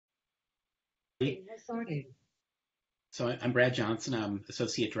So I'm Brad Johnson. I'm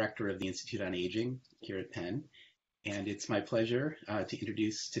Associate Director of the Institute on Aging here at Penn. And it's my pleasure to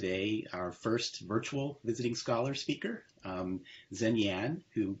introduce today our first virtual visiting scholar speaker, Zhen Yan,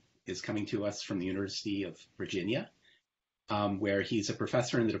 who is coming to us from the University of Virginia, where he's a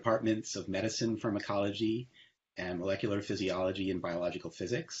professor in the departments of medicine, pharmacology, and molecular physiology and biological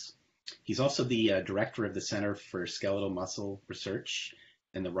physics. He's also the director of the Center for Skeletal Muscle Research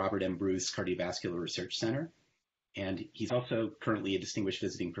and the Robert M. Bruce Cardiovascular Research Center. And he's also currently a distinguished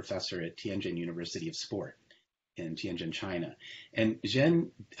visiting professor at Tianjin University of Sport in Tianjin, China. And Zhen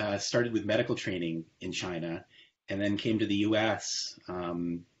started with medical training in China and then came to the US,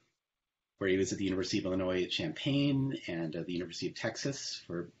 where he was at the University of Illinois at Champaign and the University of Texas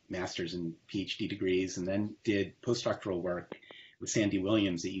for master's and PhD degrees, and then did postdoctoral work with Sandy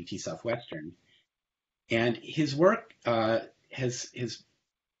Williams at UT Southwestern. And his work has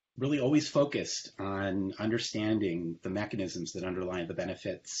really always focused on understanding the mechanisms that underlie the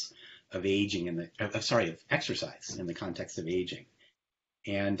benefits of aging and of exercise in the context of aging.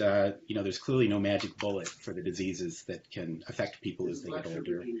 And there's clearly no magic bullet for the diseases that can affect people as they get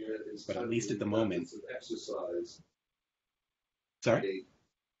older, but at least at the moment. Sorry?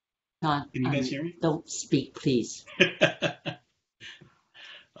 Can you guys hear me? Don't speak, please.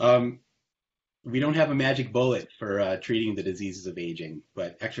 We don't have a magic bullet for treating the diseases of aging,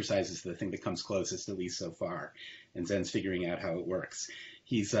 but exercise is the thing that comes closest, at least so far. And Zhen's figuring out how it works.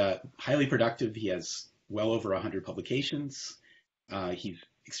 He's highly productive. He has well over 100 publications. He's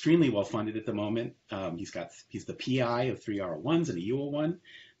extremely well funded at the moment. He's the PI of 3 R01s and a U01.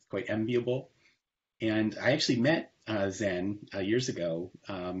 It's quite enviable. And I actually met Zhen years ago,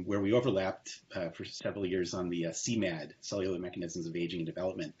 where we overlapped for several years on the CMAD, Cellular Mechanisms of Aging and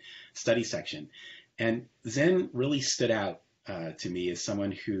Development study section. And Zhen really stood out to me as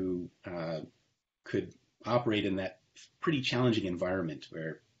someone who could operate in that pretty challenging environment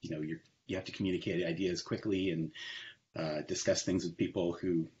where you have to communicate ideas quickly and discuss things with people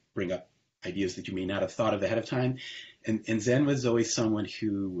who bring up ideas that you may not have thought of ahead of time. And Zhen was always someone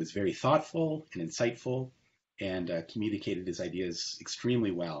who was very thoughtful and insightful and communicated his ideas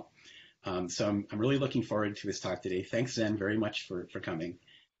extremely well. So I'm really looking forward to his talk today. Thanks, Zhen, very much for coming.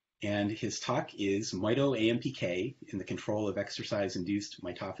 And his talk is mitoAMPK in the control of exercise-induced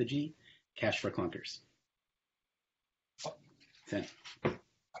mitophagy, cash for clunkers. Zhen.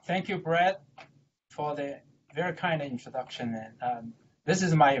 Thank you, Brad, for the very kind introduction. And this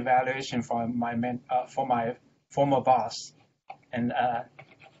is my evaluation for my former boss, and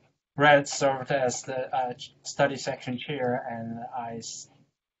Brad served as the study section chair, and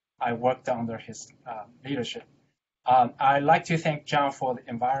I worked under his leadership. I'd like to thank John for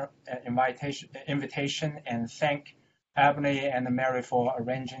the invitation, and thank Abney and Mary for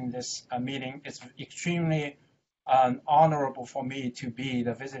arranging this meeting. It's extremely honorable for me to be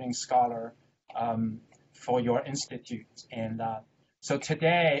the visiting scholar for your institute. And so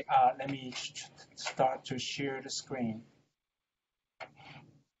today, let me start to share the screen.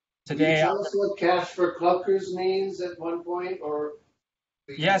 Today, can you tell us what cash for clunkers means at one point, or?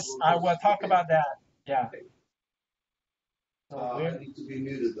 Yes, I will talk about that. Yeah. So I need to be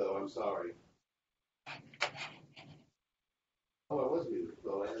muted, though. I'm sorry. Oh, I was muted.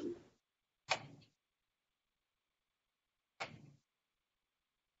 Go ahead.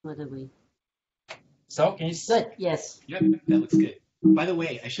 What are we? So can you see? Good. Yes. Yep, that looks good. By the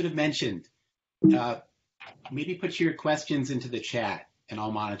way, I should have mentioned, maybe put your questions into the chat and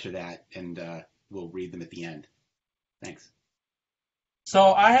I'll monitor that and we'll read them at the end. Thanks.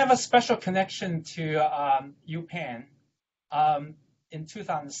 So I have a special connection to UPenn. In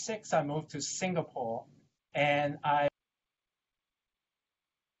 2006, I moved to Singapore, and I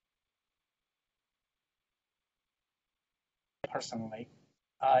personally,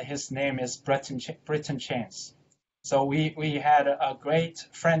 his name is Britton Chance. So we had a great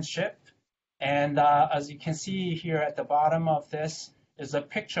friendship, and as you can see here at the bottom of this is a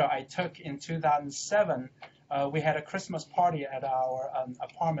picture I took in 2007. We had a Christmas party at our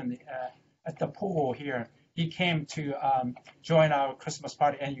apartment at the pool here. He came to join our Christmas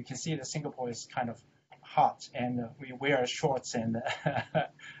party, and you can see that Singapore is kind of hot, and we wear shorts, and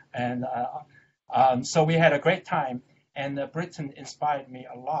so we had a great time. And Britton inspired me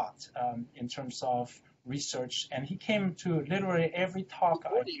a lot in terms of research, and he came to literally every talk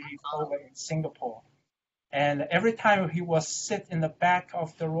I gave over in Singapore. And every time he would sit in the back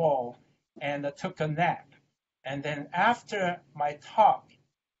of the row and took a nap. And then after my talk,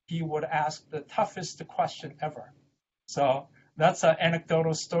 he would ask the toughest question ever. So that's an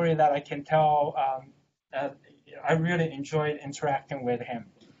anecdotal story that I can tell. I really enjoyed interacting with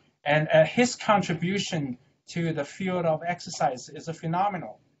him. And his contribution to the field of exercise is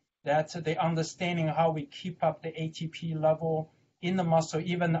phenomenal. That's the understanding how we keep up the ATP level in the muscle,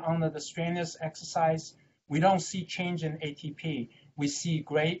 even under the strenuous exercise. We don't see change in ATP. We see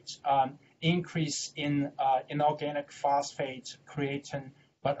great increase in inorganic phosphate, creatine,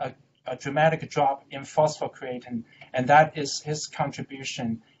 but a dramatic drop in phosphocreatine. And that is his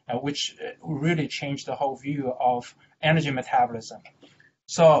contribution, which really changed the whole view of energy metabolism.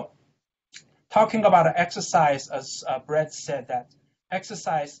 So talking about exercise, as Brett said, that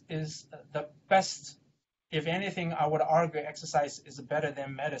exercise is the best. If anything, I would argue exercise is better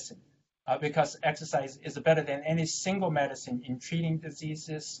than medicine because exercise is better than any single medicine in treating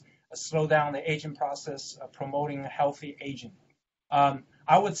diseases, slow down the aging process, promoting healthy aging.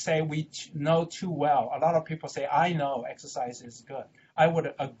 I would say we know too well. A lot of people say, I know exercise is good. I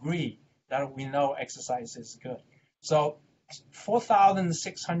would agree that we know exercise is good. So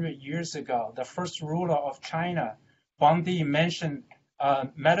 4,600 years ago, the first ruler of China, Huang Di, mentioned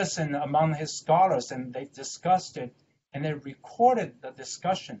medicine among his scholars, and they discussed it, and they recorded the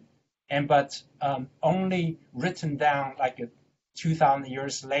discussion, but only written down like 2,000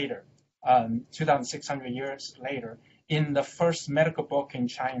 years later, 2,600 years later, in the first medical book in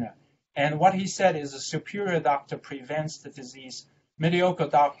China. And what he said is a superior doctor prevents the disease, mediocre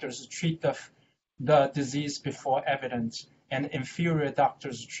doctors treat the disease before evidence, and inferior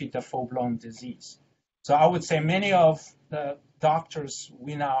doctors treat the full-blown disease. So I would say many of the doctors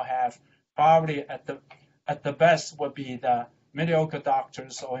we now have probably at the best would be the mediocre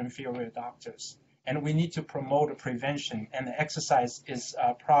doctors or inferior doctors. And we need to promote prevention, and exercise is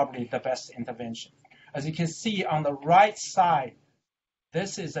probably the best intervention. As you can see on the right side,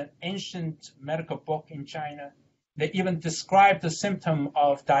 this is an ancient medical book in China. They even describe the symptom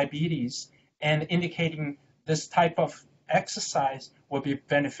of diabetes and indicating this type of exercise will be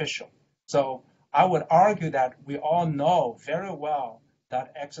beneficial. So I would argue that we all know very well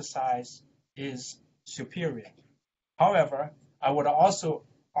that exercise is superior. However, I would also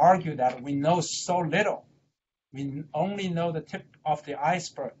argue that we know so little. We only know the tip of the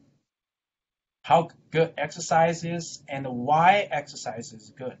iceberg, how good exercise is and why exercise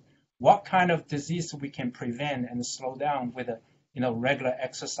is good, what kind of disease we can prevent and slow down with regular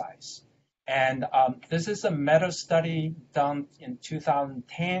exercise. And this is a meta-study done in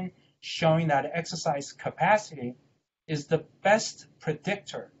 2010 showing that exercise capacity is the best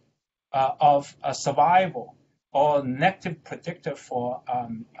predictor of survival or negative predictor for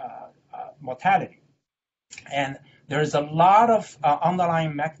mortality. And there's a lot of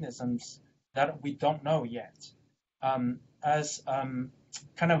underlying mechanisms that we don't know yet. As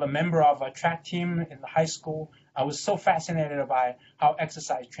kind of a member of a track team in the high school, I was so fascinated by how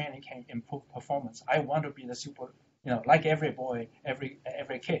exercise training can improve performance. I want to be the super, like every boy,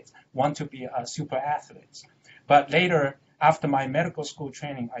 every kid, want to be a super athlete. But later, after my medical school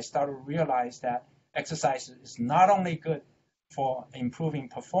training, I started to realize that exercise is not only good for improving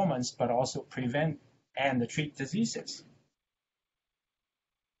performance, but also prevent and treat diseases.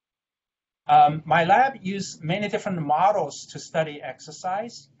 My lab used many different models to study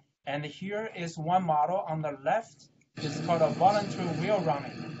exercise. And here is one model on the left. It's called a voluntary wheel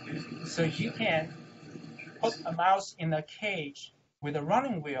running. So you can put a mouse in a cage with a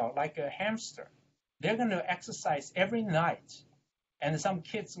running wheel like a hamster. They're going to exercise every night. And some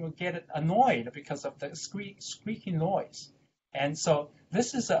kids will get annoyed because of the squeaky noise. And so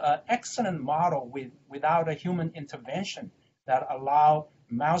this is an excellent model without a human intervention that allow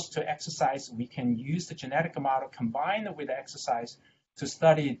mouse to exercise. We can use the genetic model combined with the exercise to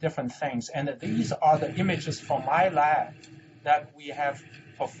study different things. And these are the images from my lab that we have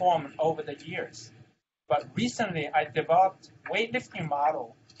performed over the years. But recently, I developed weightlifting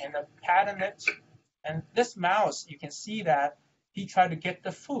model and patented it. And this mouse, you can see that he tried to get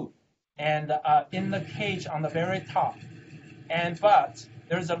the food and in the cage on the very top. But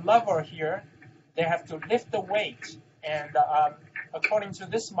there's a lever here. They have to lift the weight. And according to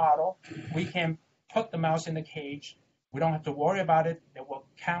this model, we can put the mouse in the cage. We don't have to worry about it. It will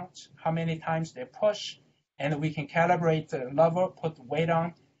count how many times they push, and we can calibrate the lever, put the weight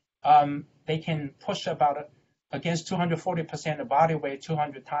on. They can push about against 240% of body weight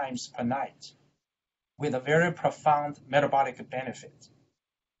 200 times per night with a very profound metabolic benefit.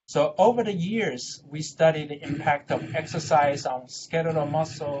 So over the years, we studied the impact of exercise on skeletal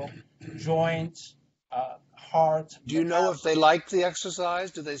muscle, joint, heart. Do you know if they like the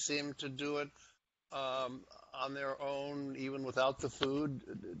exercise? Do they seem to do it on their own, even without the food,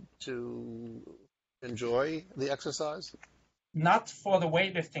 to enjoy the exercise? Not for the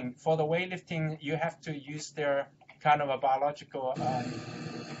weightlifting. For the weightlifting, you have to use their kind of a biological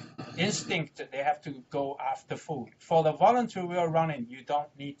instinct, they have to go after food. For the voluntary wheel running, you don't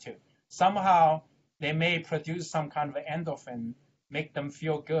need to. Somehow, they may produce some kind of endorphin, make them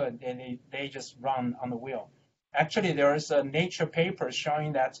feel good, and they just run on the wheel. Actually, there is a Nature paper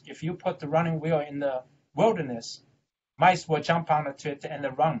showing that if you put the running wheel in the wilderness, mice will jump onto it and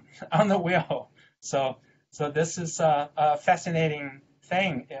run on the wheel. So this is a fascinating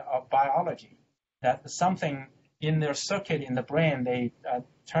thing of biology, that something in their circuit in the brain, they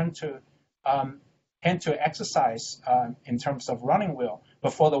tend to exercise in terms of running wheel.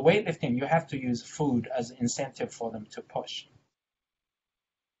 But for the weightlifting, you have to use food as an incentive for them to push.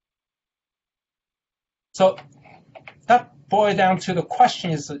 So that boils down to the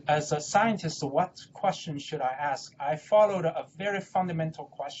question is, as a scientist, what question should I ask? I followed a very fundamental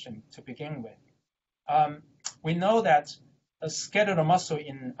question to begin with. We know that the skeletal muscle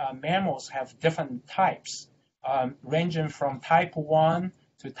in mammals have different types, ranging from type 1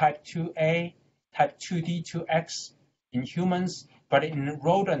 to type 2A, type 2D, 2X in humans. But in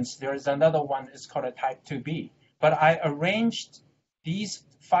rodents, there is another one, it's called a type 2B. But I arranged these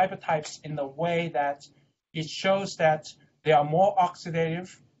fiber types in the way that it shows that they are more oxidative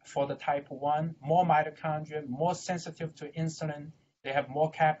for the type 1, more mitochondria, more sensitive to insulin. They have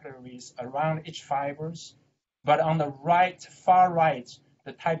more capillaries around each fibers. But on the right, far right,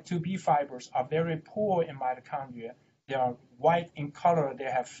 the type 2B fibers are very poor in mitochondria. They are white in color.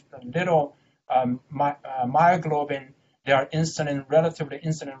 They have little myoglobin. They are relatively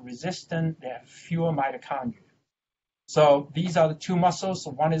insulin resistant. They have fewer mitochondria. So these are the two muscles.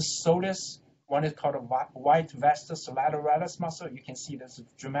 One is soleus. One is called a white vastus lateralis muscle. You can see there's a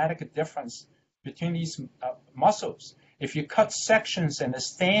dramatic difference between these muscles. If you cut sections and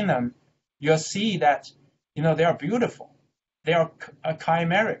stain them, you'll see that, they are beautiful. They are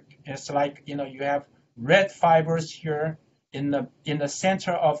chimeric. It's like, you have red fibers here in the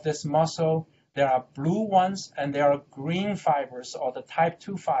center of this muscle. There are blue ones, and there are green fibers, or the type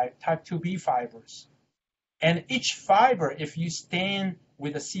 2B fibers. And each fiber, if you stain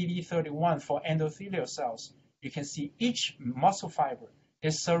with a CD31 for endothelial cells, you can see each muscle fiber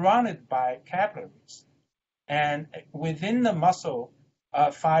is surrounded by capillaries. And within the muscle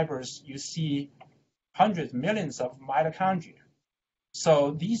fibers, you see hundreds, millions of mitochondria.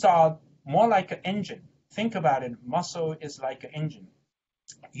 So these are more like an engine. Think about it, muscle is like an engine.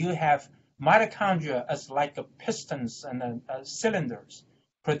 You have mitochondria as like pistons and cylinders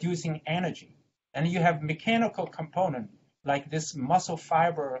producing energy. And you have mechanical component like this muscle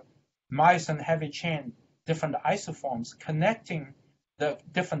fiber, myosin heavy chain, different isoforms connecting the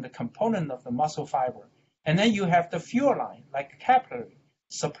different component of the muscle fiber. And then you have the fuel line, like capillary,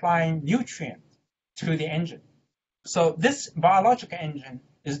 supplying nutrient to the engine. So this biological engine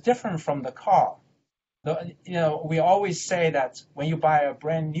is different from the car. We always say that when you buy a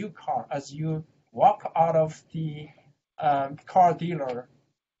brand new car, as you walk out of the car dealer,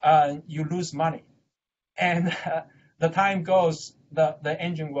 you lose money. And the time goes, the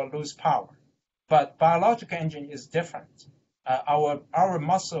engine will lose power. But biological engine is different. Our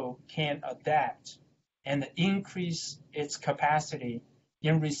muscle can adapt and increase its capacity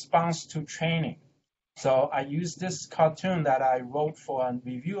in response to training. So I use this cartoon that I wrote for a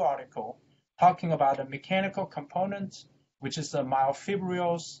review article talking about a mechanical component, which is the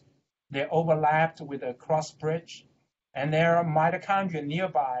myofibrils. They overlapped with a cross bridge, and there are mitochondria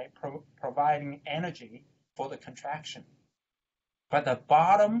nearby providing energy for the contraction. But at the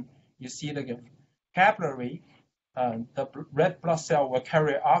bottom, you see the capillary, the red blood cell will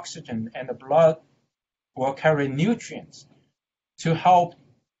carry oxygen, and the blood will carry nutrients to help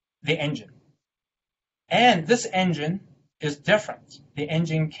the engine. And this engine is different. The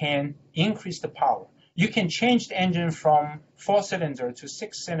engine can increase the power. You can change the engine from 4-cylinder to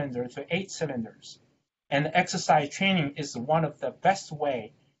 6-cylinder to 8 cylinders. And exercise training is one of the best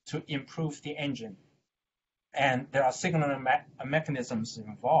way to improve the engine. And there are signaling mechanisms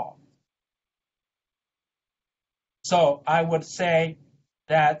involved. So I would say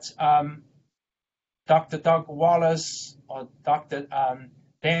that Dr. Doug Wallace or Dr.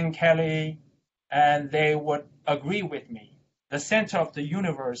 Dan Kelly, and they would agree with me. The center of the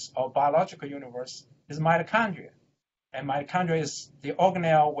universe, or biological universe, is mitochondria. And mitochondria is the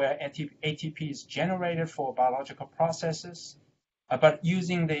organelle where ATP is generated for biological processes, but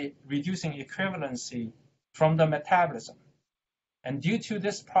using the reducing equivalency from the metabolism. And due to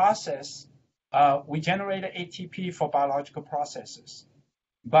this process, we generate ATP for biological processes.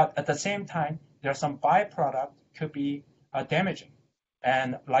 But at the same time, there are some byproducts could be damaging,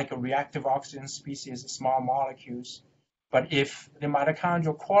 and like a reactive oxygen species, small molecules. But if the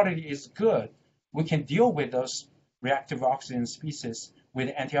mitochondrial quality is good, we can deal with those reactive oxygen species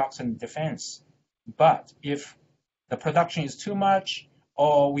with antioxidant defense. But if the production is too much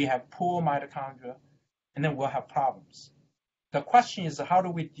or we have poor mitochondria, and then we'll have problems. The question is, how do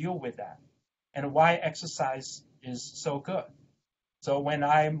we deal with that? And why exercise is so good? So when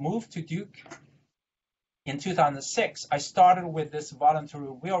I moved to Duke in 2006, I started with this voluntary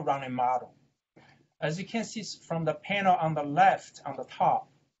wheel running model. As you can see from the panel on the left, on the top,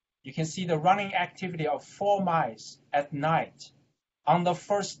 you can see the running activity of 4 mice at night on the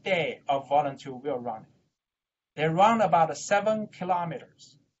first day of voluntary wheel running. They run about 7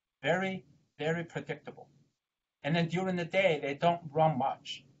 kilometers, very, very predictable. And then during the day, they don't run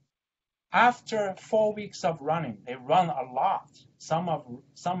much. After 4 weeks of running, they run a lot.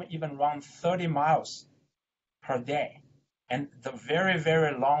 Some even run 30 miles per day, and the very,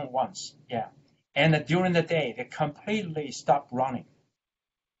 very long ones, yeah. And during the day, they completely stop running.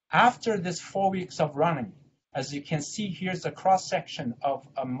 After this 4 weeks of running, as you can see, here's a cross-section of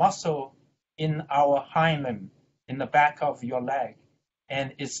a muscle in our hind limb, in the back of your leg,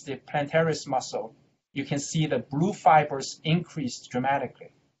 and it's the plantaris muscle. You can see the blue fibers increase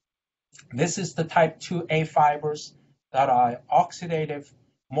dramatically. This is the type 2A fibers that are oxidative,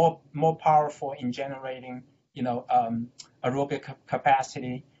 more powerful in generating, aerobic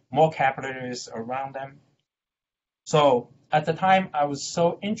capacity, more capillaries around them. So at the time, I was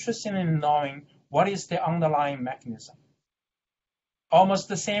so interested in knowing what is the underlying mechanism. Almost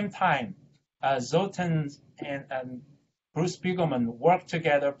the same time, Zoltan and Bruce Spiegelman worked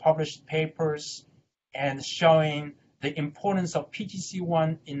together, published papers, and showing the importance of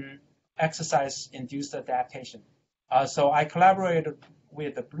PGC1 in exercise-induced adaptation. So I collaborated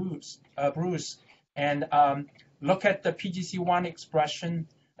with Bruce and look at the PGC1 expression.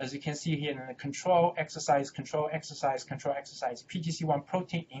 As you can see here in the control, exercise, PGC1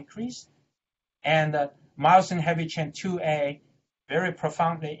 protein increase, and myosin heavy chain 2A very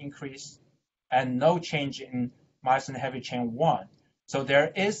profoundly increased, and no change in myosin heavy chain 1. So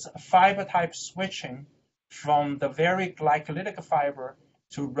there is fiber type switching from the very glycolytic fiber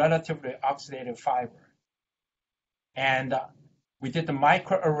to relatively oxidative fiber. And we did the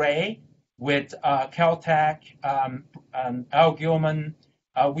microarray with Caltech, Al Gilman.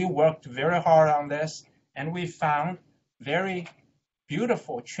 We worked very hard on this, and we found very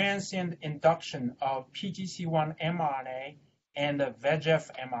beautiful transient induction of PGC1 mRNA and VEGF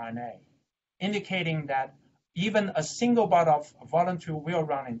mRNA, indicating that even a single bout of voluntary wheel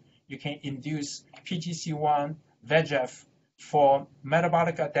running, you can induce PGC1 VEGF for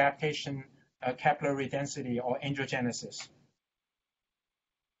metabolic adaptation, capillary density, or angiogenesis.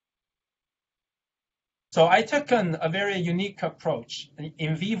 So I took a very unique approach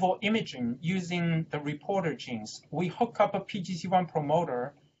in vivo imaging using the reporter genes. We hook up a PGC1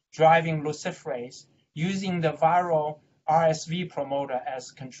 promoter driving luciferase using the viral RSV promoter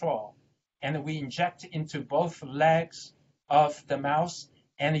as control. And we inject into both legs of the mouse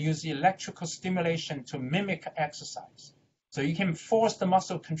and use electrical stimulation to mimic exercise. So you can force the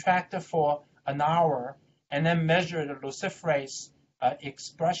muscle contractor for an hour and then measure the luciferase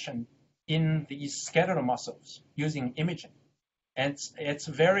expression in these skeletal muscles using imaging. And it's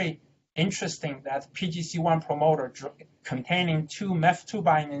very interesting that PGC1 promoter containing 2 MEF2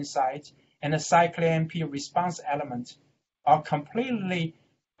 binding sites and a cyclic-AMP response element are completely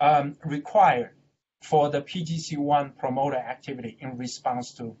required for the PGC1 promoter activity in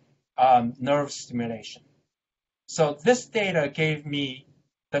response to nerve stimulation. So this data gave me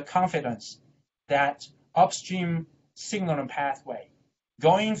the confidence that upstream signaling pathway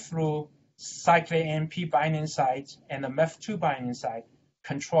going through cyclic-AMP binding sites and the MEF2 binding site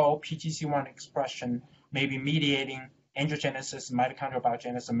control PGC1 expression, maybe mediating angiogenesis, mitochondrial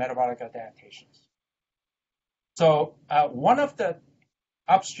biogenesis, and metabolic adaptations. So one of the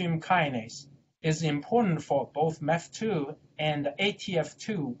upstream kinase is important for both MEF2 and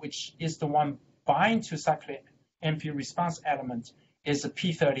ATF2, which is the one bind to cyclic-AMP response element, is a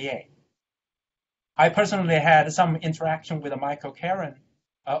P38. I personally had some interaction with Michael Karen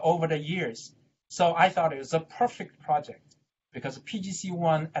over the years. So I thought it was a perfect project because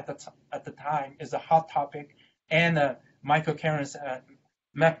PGC1 at the time is a hot topic, and Michael Karen's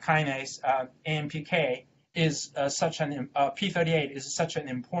MEP kinase AMPK is P38 is such an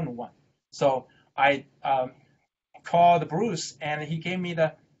important one. So I called Bruce, and he gave me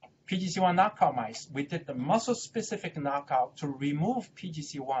the PGC1 knockout mice. We did the muscle-specific knockout to remove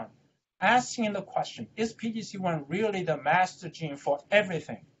PGC1, asking the question, is PGC1 really the master gene for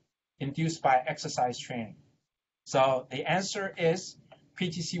everything induced by exercise training? So the answer is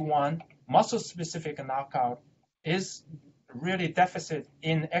PGC1 muscle-specific knockout is really deficit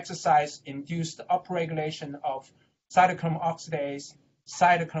in exercise-induced upregulation of cytochrome oxidase,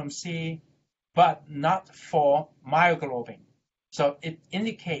 cytochrome C, but not for myoglobin. So it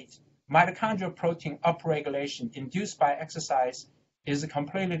indicates mitochondrial protein upregulation induced by exercise is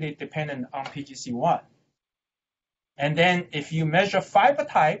completely dependent on PGC1. And then if you measure fiber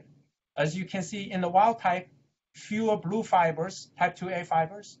type, as you can see in the wild type, fewer blue fibers, type 2A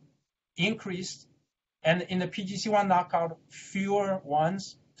fibers, increased. And in the PGC1 knockout, fewer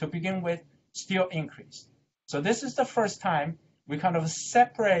ones to begin with, still increased. So this is the first time we kind of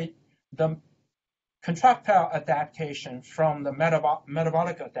separate the contractile adaptation from the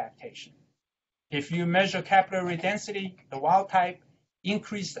metabolic adaptation. If you measure capillary density, the wild type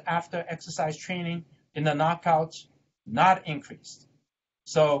increased after exercise training. In the knockouts, not increased.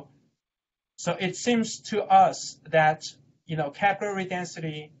 So it seems to us that capillary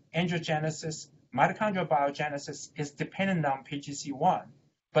density, angiogenesis, mitochondrial biogenesis is dependent on PGC1,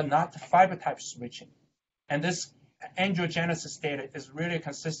 but not fiber type switching. And this angiogenesis data is really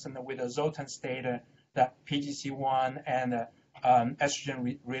consistent with the Zoltan's data that PGC1 and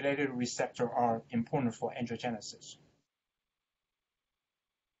estrogen-related receptor are important for angiogenesis.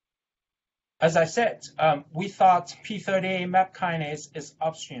 As I said, we thought P38 MEP kinase is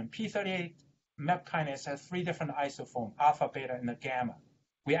upstream. P38 MEP kinase has 3 different isoforms, alpha, beta, and the gamma.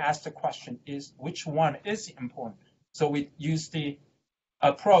 We asked the question, which one is important? So we used the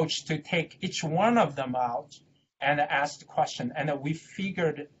approach to take each one of them out and ask the question. And we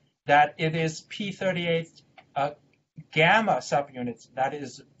figured that it is P38 gamma subunits that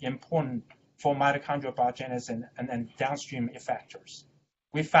is important for mitochondrial biogenesis and downstream effectors.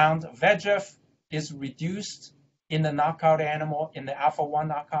 We found VEGF is reduced in the knockout animal, in the alpha-1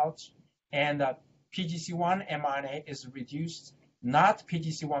 knockouts, and PGC1 mRNA is reduced, not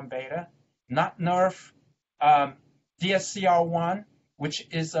PGC1 beta, not NERF, DSCR1, which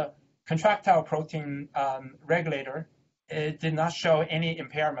is a contractile protein regulator. It did not show any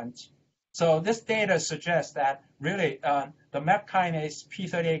impairment. So this data suggests that really the MEP kinase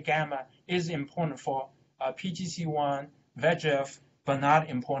P38 gamma is important for PGC1, VEGF, but not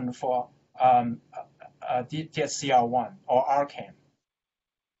important for DSCR1 or RCAM.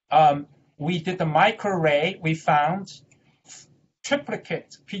 We did the microarray. We found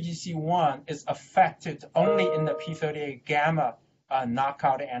triplicate PGC1 is affected only in the P38 gamma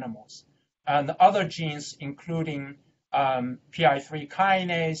knockout animals. And the other genes, including PI3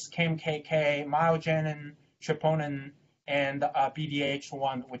 kinase, KMKK, myogenin, troponin, and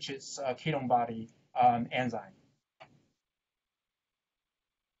BDH1, which is a ketone body enzyme.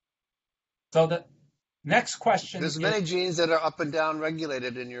 So the next question There's many genes that are up and down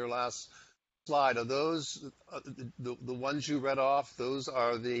regulated in your last slide. Are those the ones you read off? Those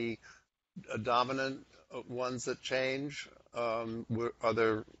are the dominant ones that change? Are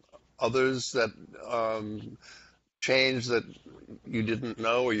there others that change that you didn't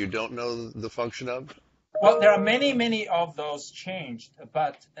know or you don't know the function of? Well, there are many of those changed,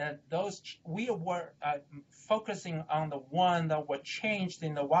 but those we were focusing on the one that were changed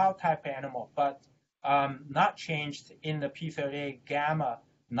in the wild type animal, but not changed in the P38 gamma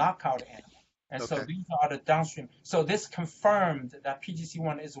knockout animal. And so these are the downstream. So this confirmed that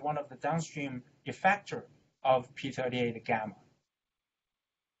PGC1 is one of the downstream effector of P38 gamma.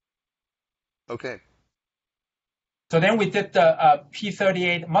 Okay. So then we did the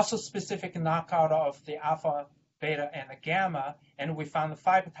P38 muscle-specific knockout of the alpha, beta, and the gamma, and we found the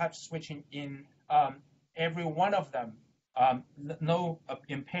fiber type switching in every one of them, no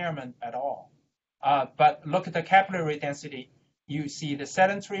impairment at all. But look at the capillary density. You see the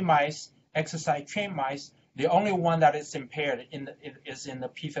sedentary mice, exercise-trained mice, the only one that is impaired is in the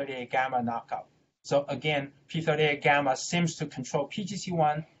P38 gamma knockout. So again, P38 gamma seems to control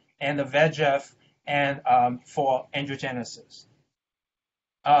PGC1 and the VEGF and for angiogenesis.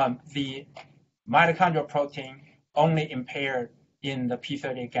 The mitochondrial protein only impaired in the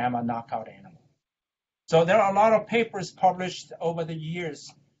P38 gamma knockout animal. So there are a lot of papers published over the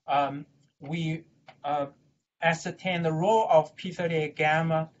years. We ascertained the role of P38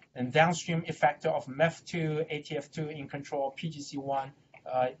 gamma and downstream effector of MEF2, ATF2 in control, PGC1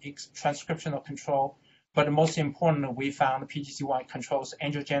 transcriptional control. But most importantly, we found PGC1 controls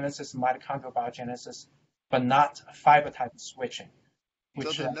angiogenesis, mitochondrial biogenesis, but not fiber type switching.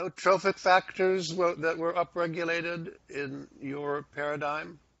 So there are no trophic factors that were upregulated in your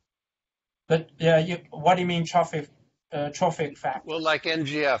paradigm? But what do you mean trophic factor? Well, like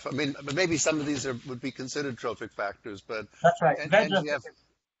NGF. I mean, maybe some of these would be considered trophic factors, but that's right. NGF.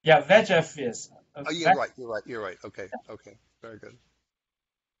 Yeah, VEGF is. Oh, you're right. Okay, very good.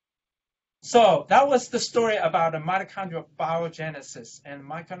 So that was the story about the mitochondrial biogenesis, and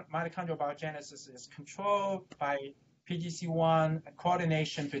mitochondrial biogenesis is controlled by PGC1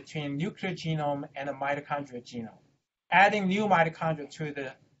 coordination between nuclear genome and the mitochondrial genome, adding new mitochondria to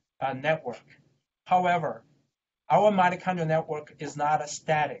the network. However, our mitochondrial network is not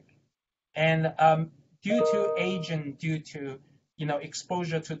static, and due to aging, due to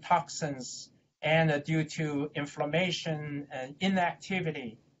exposure to toxins, and due to inflammation and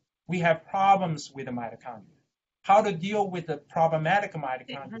inactivity, we have problems with the mitochondria. How to deal with the problematic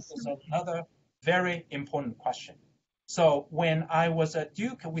mitochondria is another very important question. So when I was at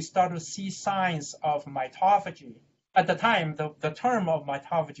Duke, we started to see signs of mitophagy. At the time, the term of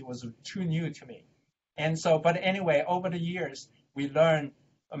mitophagy was too new to me. And so, but anyway, over the years, we learned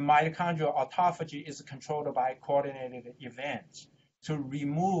mitochondrial autophagy is controlled by coordinated events to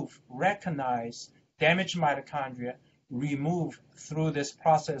recognize damaged mitochondria, remove through this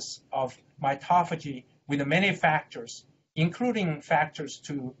process of mitophagy with many factors, including factors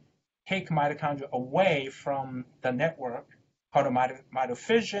to take mitochondria away from the network called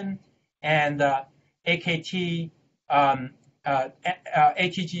mitophagy and AKT,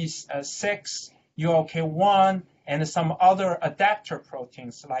 ATG6, ULK1, and some other adapter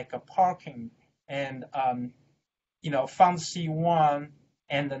proteins like parking and FUNC1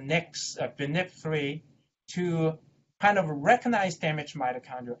 and the next BNP3 to kind of recognize damaged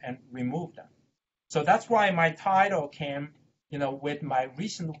mitochondria and remove them. So that's why my title came, with my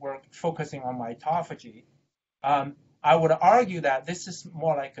recent work focusing on mitophagy. I would argue that this is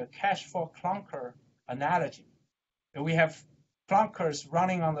more like a cash for clunker analogy. We have clunkers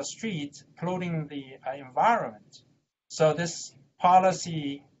running on the street, polluting the environment. So this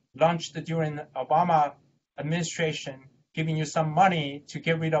policy launched during the Obama administration, giving you some money to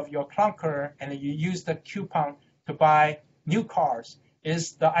get rid of your clunker, and you use the coupon to buy new cars,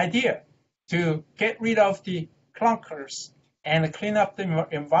 is the idea to get rid of the clunkers and clean up the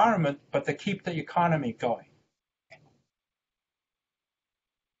environment, but to keep the economy going.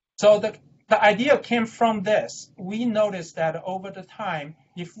 So the idea came from this. We noticed that over the time,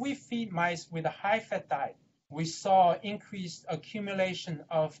 if we feed mice with a high-fat diet, we saw increased accumulation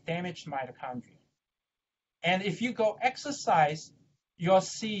of damaged mitochondria. And if you go exercise, you'll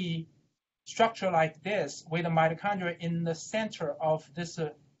see structure like this with the mitochondria in the center of this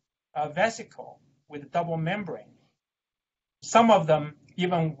vesicle with a double membrane. Some of them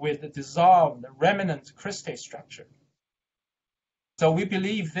even with the dissolved remnant crystal structure. So we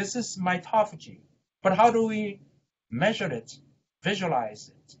believe this is mitophagy. But how do we measure it, visualize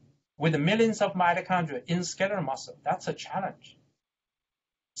it? With millions of mitochondria in skeletal muscle, that's a challenge.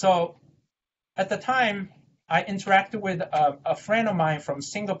 So at the time, I interacted with a friend of mine from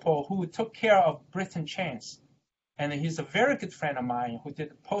Singapore who took care of Britton Chance. And he's a very good friend of mine who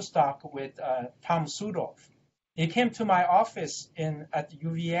did a postdoc with Tom Sudolf. He came to my office at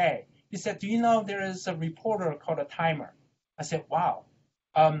UVA. He said, do you know there is a reporter called a timer? I said, wow,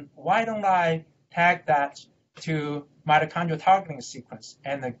 why don't I tag that to mitochondrial targeting sequence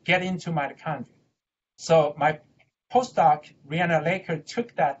and get into mitochondria? So my postdoc, Rihanna Laker,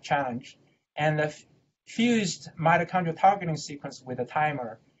 took that challenge and fused mitochondrial targeting sequence with a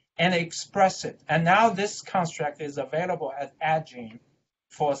timer and express it. And now this construct is available at Adgene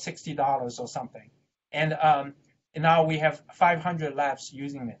for $60 or something. And now we have 500 labs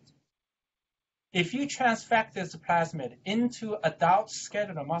using it. If you transfect this plasmid into adult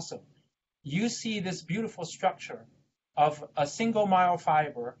skeletal muscle, you see this beautiful structure of a single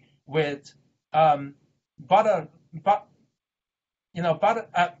myofiber with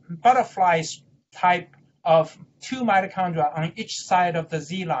butterflies type of two mitochondria on each side of the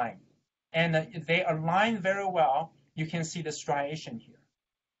Z line. And they align very well. You can see the striation here.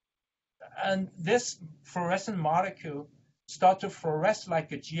 And this fluorescent molecule starts to fluoresce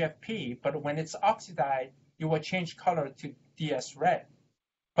like a GFP, but when it's oxidized, it will change color to DS red.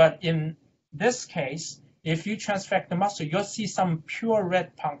 But in this case, if you transfect the muscle, you'll see some pure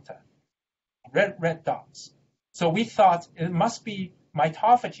red puncta, red dots. So we thought it must be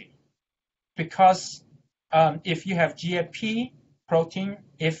mitophagy because if you have GFP protein,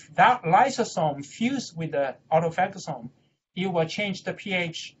 if that lysosome fused with the autophagosome, it will change the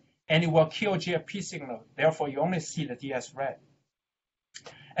pH and it will kill GFP signal. Therefore, you only see the DS red.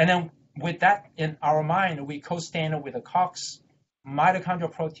 And then with that in our mind, we co-stain with the COX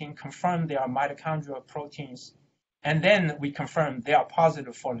mitochondrial protein, confirm they are mitochondrial proteins, and then we confirm they are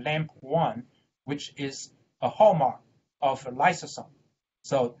positive for LAMP1, which is a hallmark of a lysosome.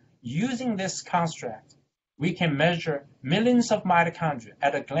 So using this construct, we can measure millions of mitochondria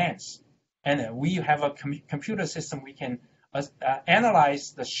at a glance, and we have a computer system. We can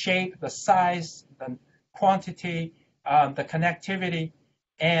analyze the shape, the size, the quantity, the connectivity,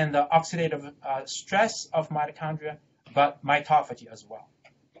 and the oxidative stress of mitochondria, but mitophagy as well.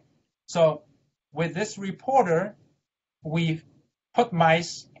 So with this reporter, we put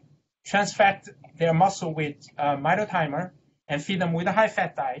mice, transfect their muscle with mitotimer, and feed them with a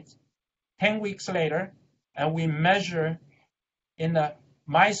high-fat diet. 10 weeks later, and we measure in the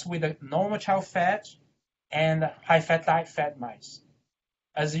mice with a normal child fat and high-fat diet fed mice.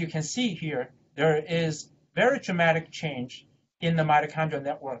 As you can see here, there is very dramatic change in the mitochondrial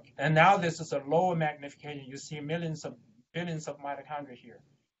network. And now this is a lower magnification. You see billions of mitochondria here.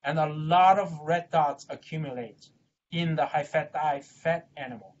 And a lot of red dots accumulate in the high-fat diet fed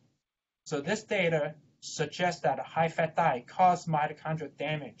animal. So this data suggests that a high-fat diet causes mitochondrial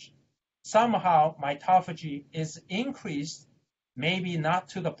damage. Somehow mitophagy is increased, maybe not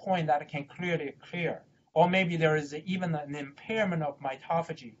to the point that it can clearly clear, or maybe there is even an impairment of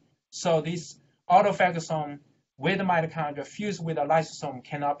mitophagy. So this autophagosome with the mitochondria fused with a lysosome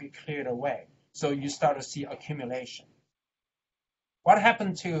cannot be cleared away. So you start to see accumulation. What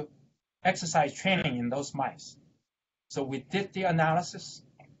happened to exercise training in those mice? So we did the analysis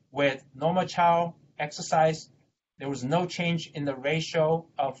with normal child exercise. There was no change in the ratio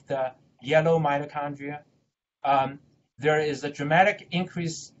of the yellow mitochondria. There is a dramatic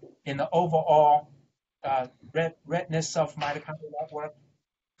increase in the overall redness of mitochondrial network,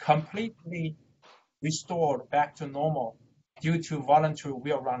 completely restored back to normal due to voluntary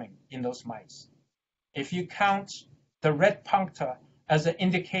wheel running in those mice. If you count the red puncta as an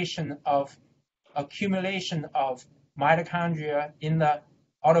indication of accumulation of mitochondria in the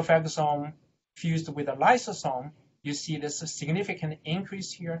autophagosome fused with a lysosome, you see this significant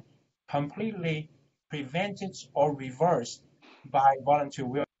increase here, completely prevented or reversed by voluntary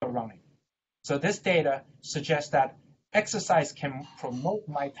wheel running. So this data suggests that exercise can promote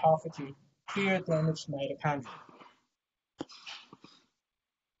mitophagy, clear damaged mitochondria.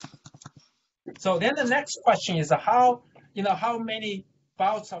 So then the next question is how many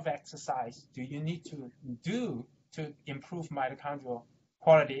bouts of exercise do you need to do to improve mitochondrial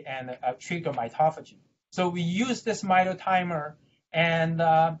quality and trigger mitophagy? So we use this mitotimer and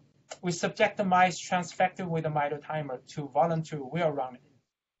we subject the mice transfected with a mitotimer to voluntary wheel running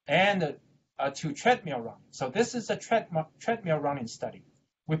and to treadmill running. So this is a treadmill running study.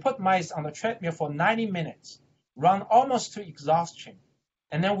 We put mice on the treadmill for 90 minutes, run almost to exhaustion,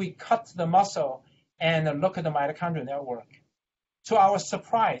 and then we cut the muscle and look at the mitochondrial network. To our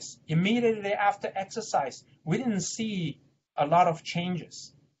surprise, immediately after exercise, we didn't see a lot of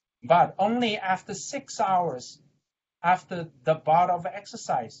changes. But only after 6 hours after the bout of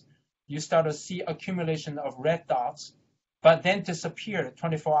exercise, you start to see accumulation of red dots, but then disappear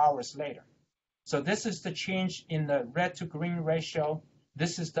 24 hours later. So this is the change in the red to green ratio.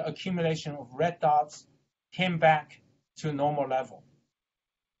 This is the accumulation of red dots, came back to normal level.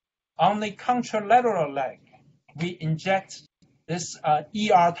 On the contralateral leg, we inject this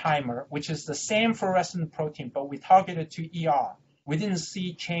ER timer, which is the same fluorescent protein, but we targeted to ER. We didn't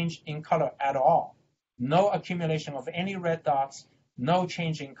see change in color at all. No accumulation of any red dots, no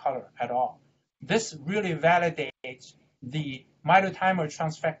change in color at all. This really validates the mitotimer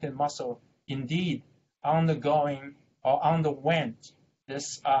transfected muscle indeed undergoing or underwent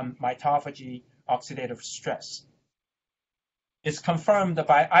this mitophagy oxidative stress. It's confirmed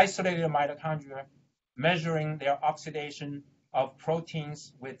by isolated mitochondria measuring their oxidation of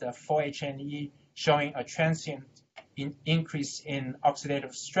proteins with the 4-HNE showing a transient increase in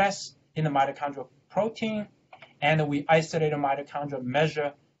oxidative stress in the mitochondrial protein. And we isolated mitochondria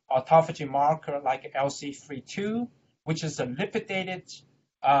measure autophagy marker like LC32, which is a lipidated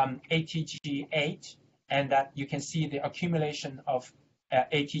ATG8, and that you can see the accumulation of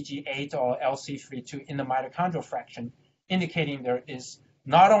ATG8 or LC32 in the mitochondrial fraction, indicating there is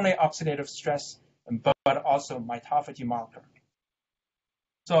not only oxidative stress, but also mitophagy marker.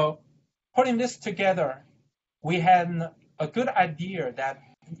 So putting this together, we had a good idea that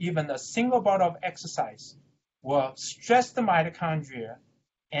even a single bout of exercise will stress the mitochondria,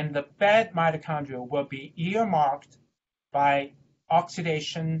 and the bad mitochondria will be earmarked by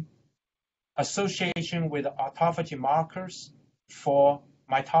oxidation association with autophagy markers for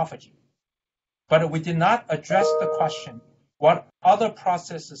mitophagy. But we did not address the question, what other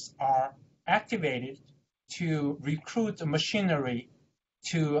processes are activated to recruit the machinery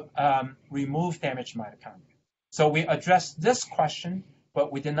to remove damaged mitochondria. So we addressed this question,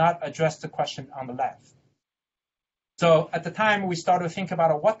 but we did not address the question on the left. So at the time, we started to think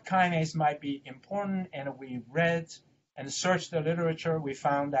about what kinase might be important, and we read and searched the literature. We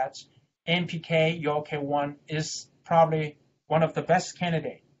found that AMPK, ULK1, is probably one of the best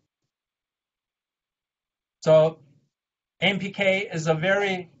candidates. So AMPK is a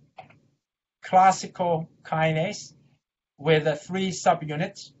very classical kinase. with 3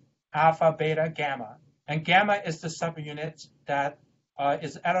 subunits, alpha, beta, gamma. And gamma is the subunit that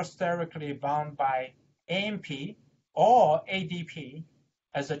is allosterically bound by AMP or ADP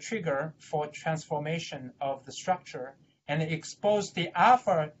as a trigger for transformation of the structure, and expose the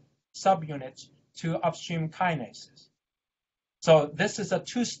alpha subunit to upstream kinases. So this is a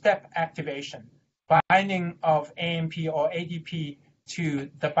 2-step activation, binding of AMP or ADP to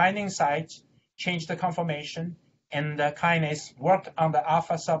the binding site, change the conformation, and the kinase work on the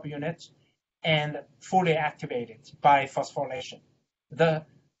alpha subunit and fully activate it by phosphorylation. The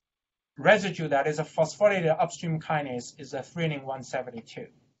residue that is a phosphorylated upstream kinase is a threonine 172.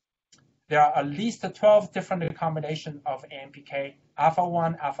 There are at least 12 different combinations of AMPK, alpha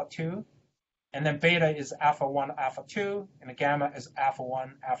 1, alpha 2, and then beta is alpha 1, alpha 2, and gamma is alpha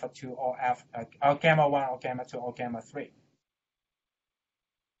 1, alpha 2, or gamma 1, or gamma 2, or gamma 3.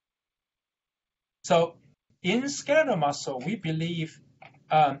 So in skeletal muscle, we believe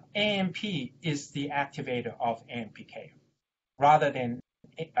AMP is the activator of AMPK, rather than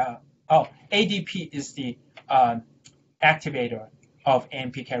ADP is the activator of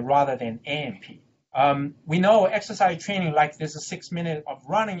AMPK rather than AMP. We know exercise training like this, 6 minutes of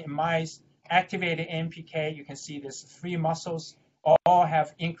running in mice activated AMPK. You can see these 3 muscles all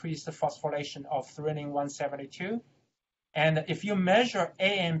have increased the phosphorylation of threonine 172. And if you measure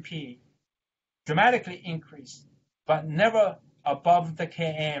AMP, dramatically increased, but never above the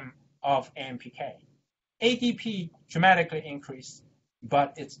Km of AMPK. ADP dramatically increased,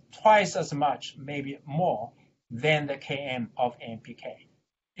 but it's twice as much, maybe more, than the Km of AMPK.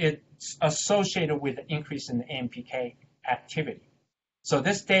 It's associated with the increase in the AMPK activity. So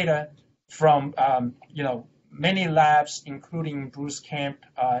this data from many labs, including Bruce Camp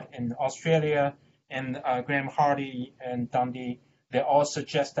in Australia and Graham Hardy and Dundee, they all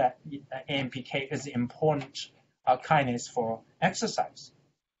suggest that AMPK is an important kinase for exercise.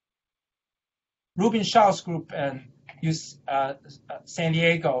 Rubin Shaw's group in San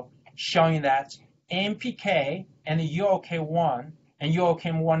Diego showing that AMPK and ULK1, and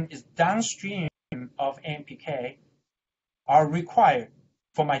ULK1 is downstream of AMPK, are required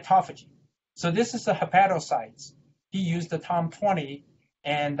for mitophagy. So this is the hepatocytes. He used the TOM20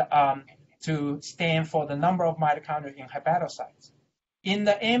 and to stand for the number of mitochondria in hepatocytes. In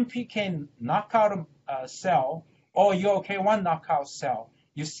the AMPK knockout cell or ULK1 knockout cell,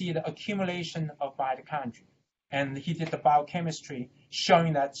 you see the accumulation of mitochondria. And he did the biochemistry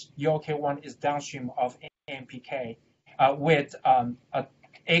showing that ULK1 is downstream of AMPK with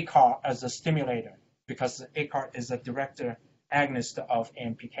ACAR as a stimulator, because ACAR is a direct agonist of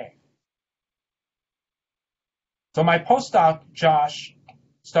AMPK. So my postdoc, Josh,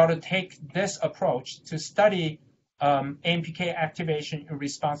 started to take this approach to study AMPK activation in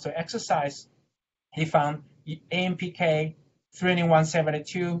response to exercise. He found AMPK, threonine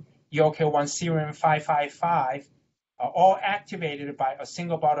 172, ULK1 serum 555 are all activated by a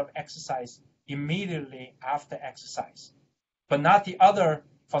single bout of exercise immediately after exercise, but not the other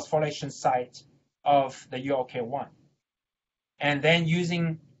phosphorylation site of the ULK1. And then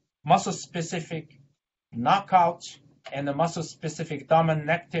using muscle-specific knockout and the muscle-specific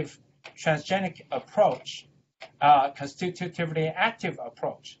dominant-negative transgenic approach, constitutively active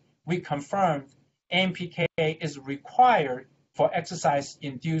approach, we confirmed AMPK is required for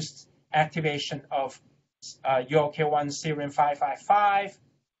exercise-induced activation of ULK1 serum 555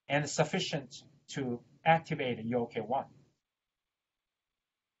 and sufficient to activate ULK1.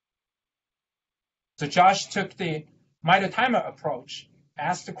 So Josh took the mitotimer approach,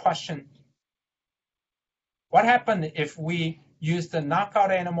 asked the question, what happened if we use the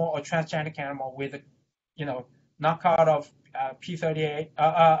knockout animal or transgenic animal with knockout of P38,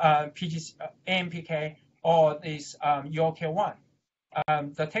 AMPK, or this ULK1?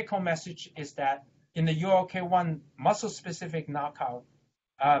 The take-home message is that in the ULK1 muscle-specific knockout,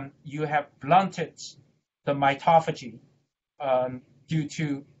 you have blunted the mitophagy due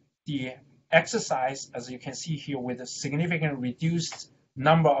to the exercise, as you can see here, with a significant reduced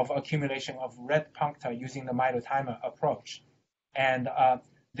number of accumulation of red puncta using the mitotimer approach. And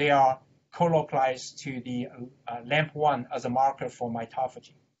they are co-localized to the LAMP1 as a marker for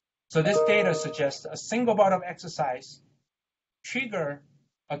mitophagy. So this data suggests a single bout of exercise trigger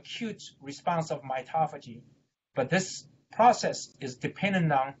acute response of mitophagy, but this process is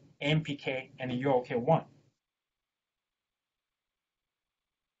dependent on AMPK and ULK1.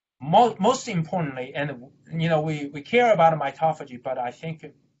 Most importantly, and we care about mitophagy, but I think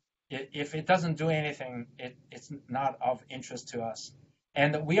if it doesn't do anything, it's not of interest to us.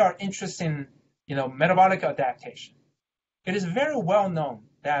 And we are interested in metabolic adaptation. It is very well known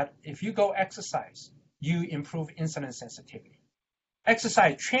that if you go exercise, you improve insulin sensitivity.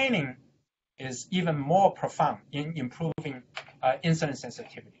 Exercise training is even more profound in improving insulin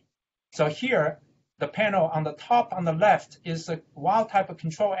sensitivity. So here, the panel on the top on the left is a wild type of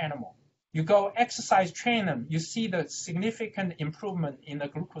control animal. You go exercise train them, you see the significant improvement in the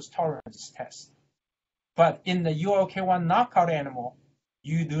glucose tolerance test. But in the ULK1 knockout animal,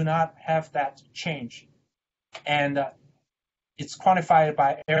 you do not have that change. And it's quantified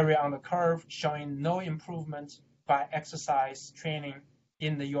by area on the curve, showing no improvement by exercise training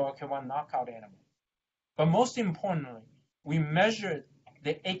in the ULK1 knockout animal. But most importantly, we measured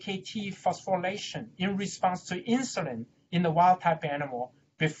the AKT phosphorylation in response to insulin in the wild type animal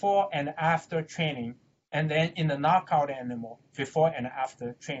before and after training, and then in the knockout animal before and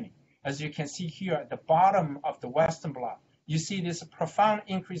after training. As you can see here at the bottom of the Western blot, you see this profound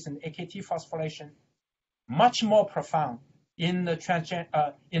increase in AKT phosphorylation, much more profound in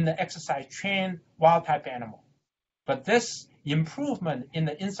the exercise trained wild type animal. But this improvement in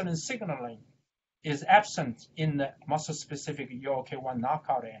the insulin signaling is absent in the muscle-specific ULK1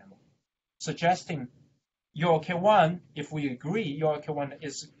 knockout animal, suggesting ULK1, if we agree ULK1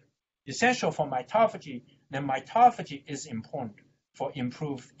 is essential for mitophagy, then mitophagy is important for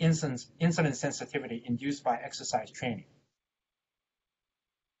improved insulin sensitivity induced by exercise training.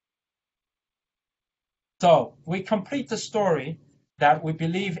 So we complete the story that we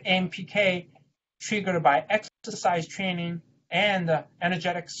believe AMPK triggered by exercise training and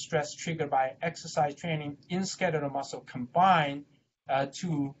energetic stress triggered by exercise training in skeletal muscle combine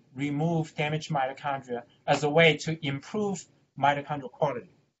to remove damaged mitochondria as a way to improve mitochondrial quality.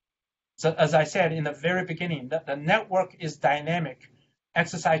 So as I said in the very beginning, the network is dynamic.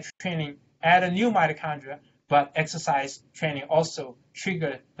 Exercise training add a new mitochondria, but exercise training also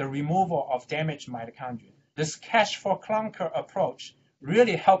triggered the removal of damaged mitochondria. This cache for clunker approach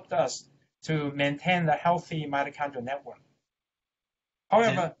really helped us to maintain the healthy mitochondrial network.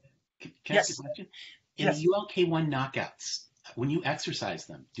 However, can I ask a question? In Yes. ULK1 knockouts, when you exercise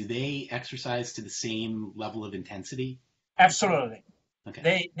them, do they exercise to the same level of intensity? Absolutely.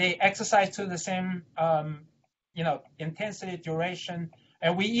 Okay. They exercise to the same intensity, duration,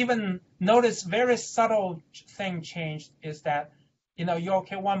 and we even notice very subtle thing changed is that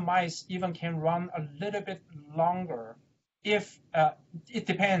ULK1 mice even can run a little bit longer. If it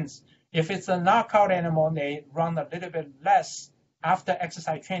depends. If it's a knockout animal, they run a little bit less. After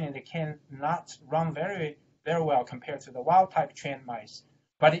exercise training, they can not run very, very well compared to the wild type trained mice.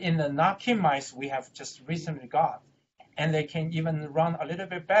 But in the knock-in mice we have just recently got, and they can even run a little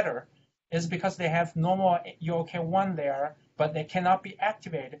bit better, is because they have normal ULK1 there, but they cannot be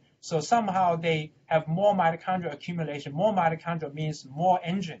activated. So somehow they have more mitochondrial accumulation. More mitochondria means more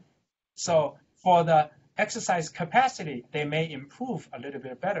engine. So for the exercise capacity, they may improve a little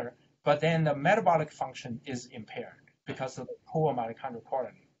bit better, but then the metabolic function is impaired because of the poor mitochondrial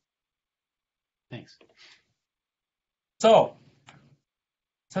quality. Thanks. So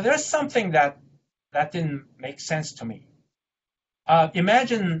there's something that didn't make sense to me.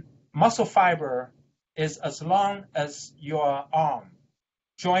 Imagine muscle fiber is as long as your arm,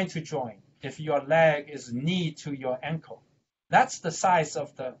 joint to joint. If your leg is knee to your ankle, that's the size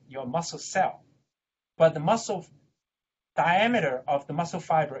of your muscle cell. But the muscle diameter of the muscle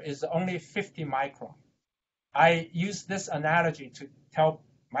fiber is only 50 micron. I use this analogy to tell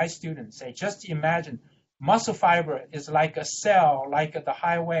my students, say, just imagine muscle fiber is like a cell, like the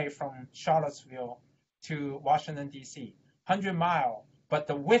highway from Charlottesville to Washington, D.C., 100 miles, but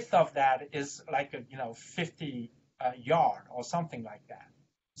the width of that is like 50 yard or something like that.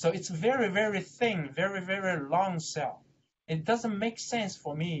 So it's very, very thin, very, very long cell. It doesn't make sense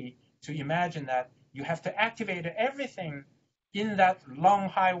for me to imagine that you have to activate everything in that long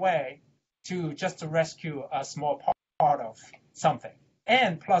highway to just rescue a small part of something.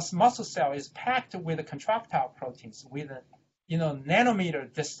 And plus muscle cell is packed with contractile proteins with a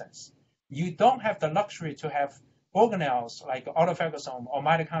nanometer distance. You don't have the luxury to have organelles like autophagosome or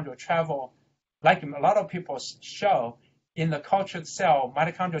mitochondrial travel, like a lot of people show in the cultured cell,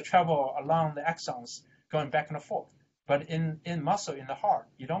 mitochondrial travel along the exons going back and forth. But in muscle, in the heart,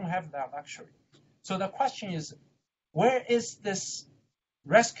 you don't have that luxury. So the question is, where is this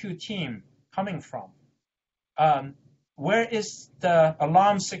rescue team coming from? Where is the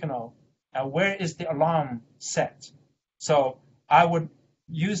alarm signal? Where is the alarm set? So I would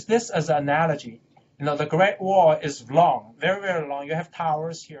use this as an analogy. The Great Wall is long, very, very long. You have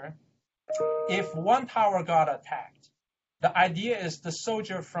towers here. If one tower got attacked, the idea is the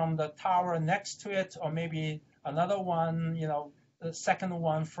soldier from the tower next to it, or maybe another one, the second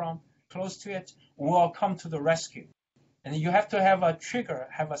one from close to it, will come to the rescue. And you have to have a trigger,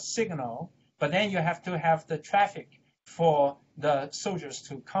 have a signal but then you have to have the traffic for the soldiers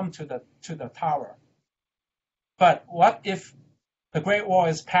to come to the tower. But what if the Great Wall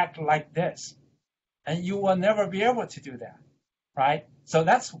is packed like this? And you will never be able to do that, right? So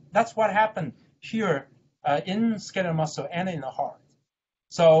that's what happened here in skeletal muscle and in the heart.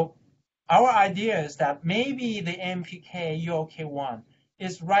 So our idea is that maybe the AMPK ULK1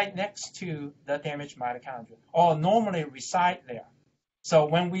 is right next to the damaged mitochondria, or normally reside there. So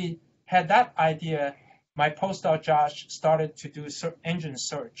when we had that idea, my postdoc Josh started to do engine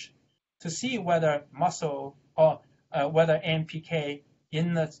search to see whether muscle or whether AMPK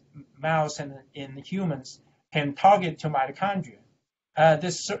in the mouse and in the humans can target to mitochondria.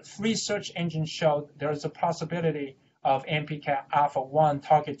 This three search engines showed there is a possibility of AMPK alpha-1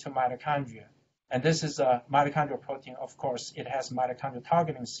 target to mitochondria. And this is a mitochondrial protein, of course. It has mitochondrial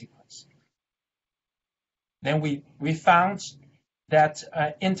targeting sequence. Then we found that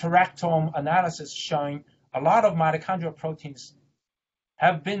interactome analysis showing a lot of mitochondrial proteins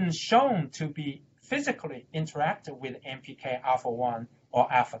have been shown to be physically interactive with AMPK alpha-1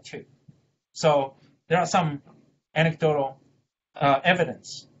 or alpha-2. So there are some anecdotal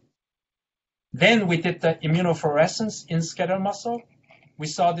evidence. Then we did the immunofluorescence in skeletal muscle. We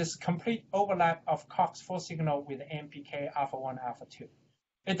saw this complete overlap of COX-4 signal with AMPK alpha-1, alpha-2.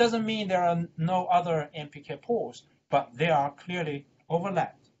 It doesn't mean there are no other AMPK pools, but they are clearly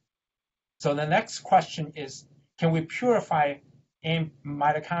overlapped. So the next question is, can we purify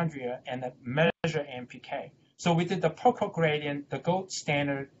mitochondria and measure AMPK? So we did the Poco gradient, the gold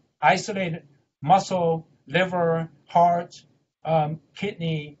standard, isolated muscle, liver, heart,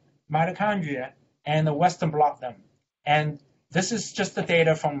 kidney, mitochondria, and the Western blot them. And this is just the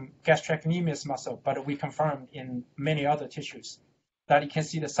data from gastrocnemius muscle, but we confirmed in many other tissues that you can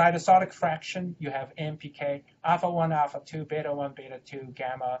see the cytosolic fraction. You have AMPK, alpha-1, alpha-2, beta-1, beta-2,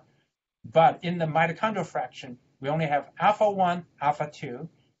 gamma. But in the mitochondrial fraction, we only have alpha-1, alpha-2,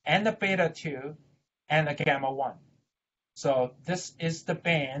 and the beta-2, and the gamma-1. So this is the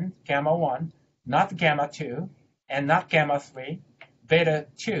band, gamma-1, not gamma-2, and not gamma-3,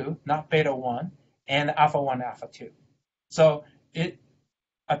 beta-2, not beta-1, and alpha-1, alpha-2. So it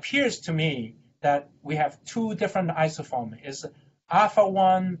appears to me that we have two different isoforms. It's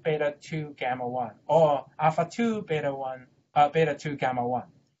alpha-1, beta-2, gamma-1, or alpha-2, beta-1, beta-2, gamma-1.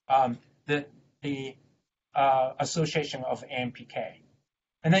 The association of AMPK.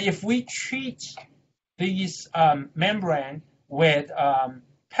 And then if we treat these membrane with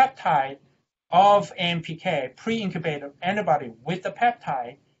peptide of AMPK, pre-incubated antibody with the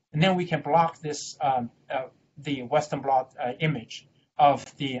peptide, and then we can block this the Western blot image of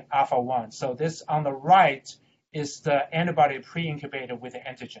the alpha-1. So this on the right is the antibody pre-incubated with the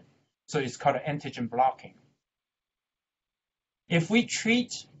antigen. So it's called antigen blocking. If we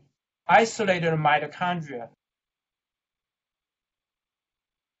treat isolated mitochondria,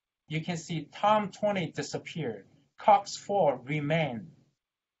 you can see TOM20 disappeared, COX-4 remained,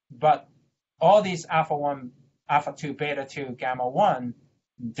 but all these alpha-1, alpha-2, beta-2, gamma-1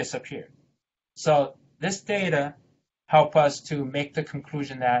 disappeared. So this data help us to make the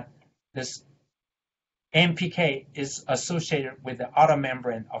conclusion that this AMPK is associated with the outer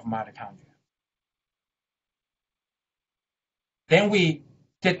membrane of mitochondria. Then we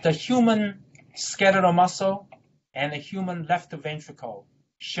did the human skeletal muscle and the human left ventricle,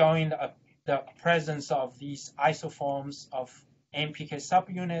 showing the presence of these isoforms of AMPK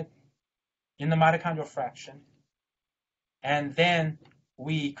subunit in the mitochondrial fraction. And then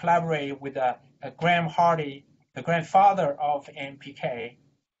we collaborated with Graham Hardy, the grandfather of AMPK,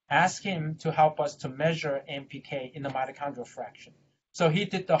 asked him to help us to measure AMPK in the mitochondrial fraction. So he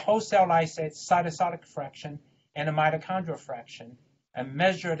did the whole cell lysate cytosolic fraction and the mitochondrial fraction and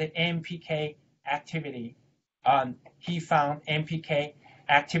measured the AMPK activity. He found AMPK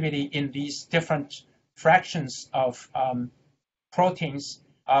activity in these different fractions of proteins.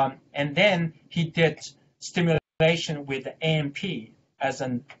 And then he did stimulation with AMP as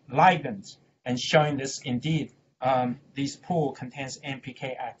a ligand and showing this indeed, this pool contains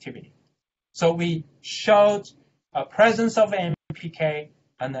AMPK activity. So we showed a presence of AMPK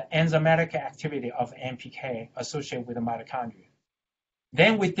and the enzymatic activity of AMPK associated with the mitochondria.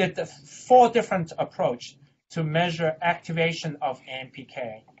 Then we did the 4 different approaches to measure activation of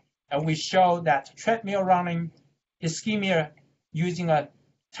AMPK. And we showed that treadmill running, ischemia using a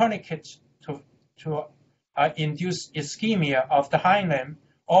tourniquet to induce ischemia of the hind limb,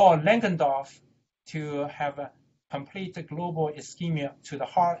 or Langendorf to have a complete global ischemia to the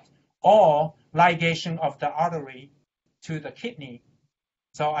heart, or ligation of the artery to the kidney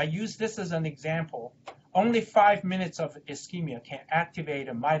So I use this as an example. Only 5 minutes of ischemia can activate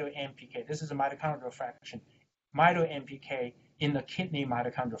a mitoAMPK. This is a mitochondrial fraction, mitoAMPK in the kidney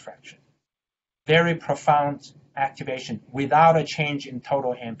mitochondrial fraction. Very profound activation without a change in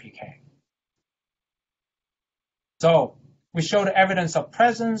total AMPK. So we showed evidence of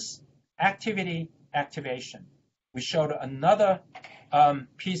presence, activity, activation. We showed another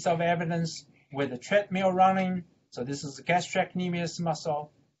piece of evidence with the treadmill running. So this is the gastrocnemius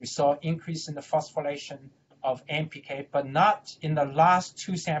muscle. We saw increase in the phosphorylation of AMPK, but not in the last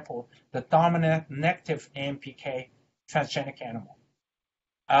two samples, the dominant negative AMPK transgenic animal.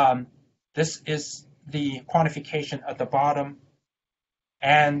 This is the quantification at the bottom.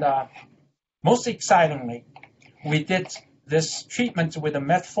 And most excitingly, we did this treatment with a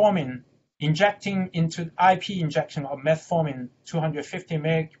metformin, injecting into IP injection of metformin 250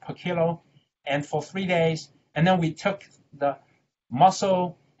 mg per kilo, and for 3 days. And then we took the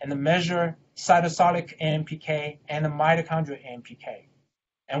muscle and the measure cytosolic AMPK and the mitochondrial AMPK.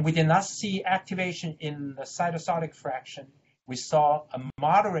 And we did not see activation in the cytosolic fraction. We saw a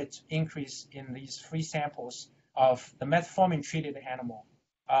moderate increase in these 3 samples of the metformin-treated animal,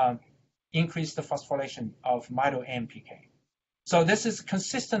 increase the phosphorylation of mitoAMPK. So this is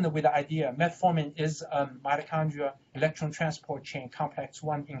consistent with the idea metformin is a mitochondrial electron transport chain complex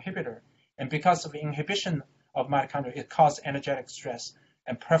 1 inhibitor. And because of inhibition of mitochondria, it causes energetic stress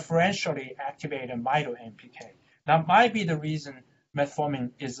and preferentially activated mitoAMPK. That might be the reason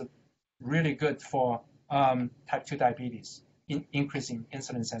metformin is really good for type 2 diabetes, increasing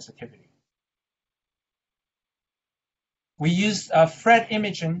insulin sensitivity. We used FRED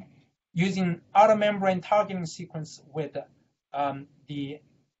imaging using outer membrane targeting sequence with the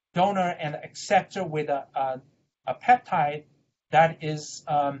donor and acceptor with a peptide that is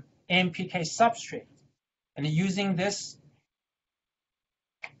AMPK substrate. And using this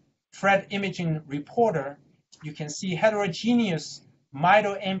FRED imaging reporter, you can see heterogeneous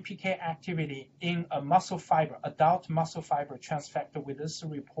mitoAMPK activity in a muscle fiber, adult muscle fiber transfected with this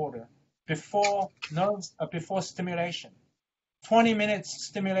reporter before stimulation. 20 minutes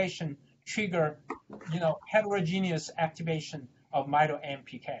stimulation trigger, heterogeneous activation of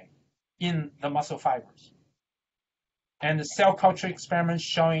mitoAMPK in the muscle fibers. And the cell culture experiments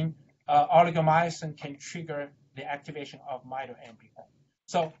showing oligomyosin can trigger the activation of mitoAMPK.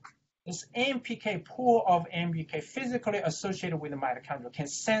 So this AMPK pool of AMPK physically associated with the mitochondria can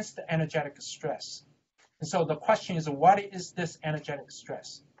sense the energetic stress. And so the question is, what is this energetic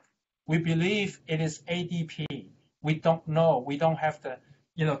stress? We believe it is ADP. We don't know. We don't have the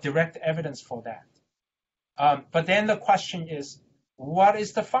direct evidence for that. But then the question is, what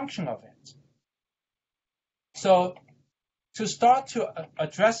is the function of it? So to start to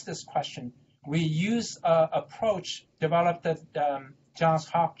address this question, we use an approach developed at Johns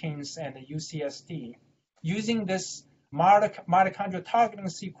Hopkins and the UCSD, using this mitochondrial targeting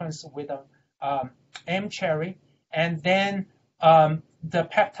sequence with a mCherry, and then the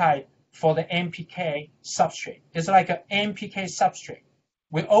peptide for the AMPK substrate. It's like an AMPK substrate.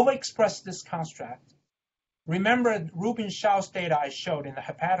 We overexpress this construct. Remember Rubin-Schau's data I showed in the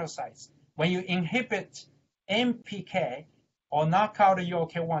hepatocytes. When you inhibit AMPK or knock out the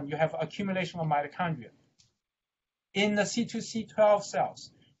ULK1, you have accumulation of mitochondria. In the C2C12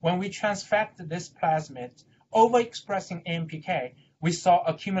 cells, when we transfect this plasmid, overexpressing AMPK, we saw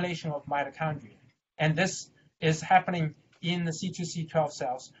accumulation of mitochondria. And this is happening in the C2C12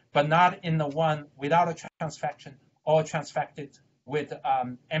 cells, but not in the one without a transfection or transfected with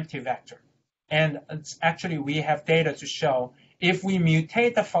empty vector. And it's actually, we have data to show if we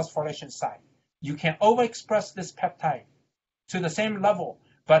mutate the phosphorylation site, you can overexpress this peptide to the same level,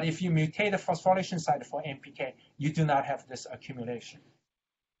 but if you mutate the phosphorylation site for AMPK, you do not have this accumulation.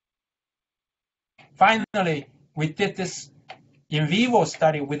 Finally, we did this in vivo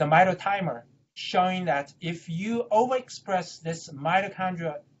study with a mitotimer, showing that if you overexpress this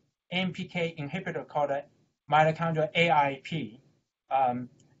mitochondrial AMPK inhibitor called a mitochondrial AIP,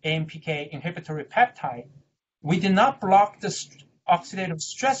 AMPK inhibitory peptide, we did not block the oxidative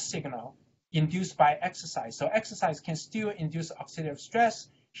stress signal induced by exercise. So exercise can still induce oxidative stress.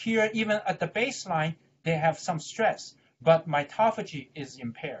 Here, even at the baseline, they have some stress, but mitophagy is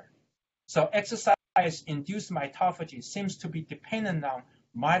impaired. So exercise-induced mitophagy seems to be dependent on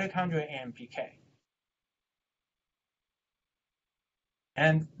mitochondrial AMPK.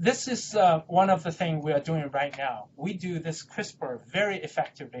 And this is one of the things we are doing right now. We do this CRISPR very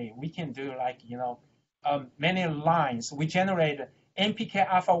effectively. We can do many lines. We generate AMPK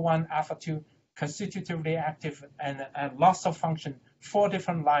alpha-1, alpha-2, constitutively active, and loss of function, 4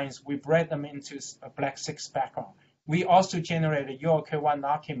 different lines. We bred them into a black 6 background. we also generated ULK1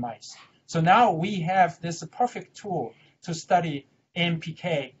 knocking mice. So now we have this perfect tool to study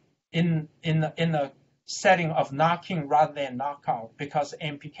AMPK in the setting of knocking rather than knockout, because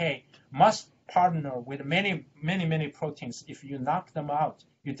AMPK must partner with many proteins. If you knock them out,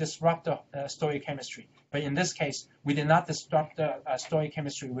 you disrupt the stoichemistry. But in this case, we did not disrupt the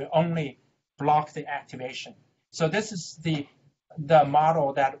stoichemistry. We only block the activation. So this is the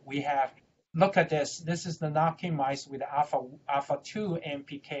model that we have. Look at this. This is the knocking mice with alpha-2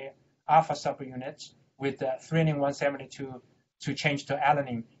 AMPK alpha subunits with the threonine 172 to change to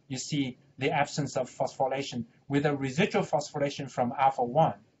alanine. You see the absence of phosphorylation with a residual phosphorylation from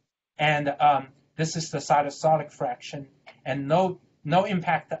alpha-1. And this is the cytosolic fraction, and no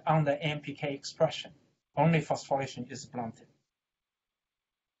impact on the AMPK expression. Only phosphorylation is blunted.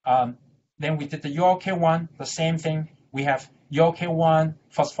 Then we did the ULK1, the same thing. We have ULK1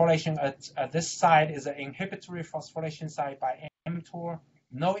 phosphorylation at this site is an inhibitory phosphorylation site by mTOR.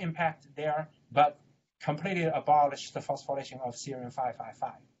 No impact there, but completely abolished the phosphorylation of serine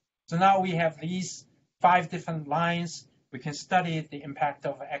 555. So now we have these 5 different lines. We can study the impact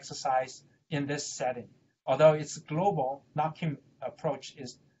of exercise in this setting. Although it's global, knocking approach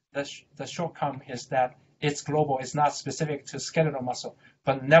is the shortcoming is that it's global. It's not specific to skeletal muscle,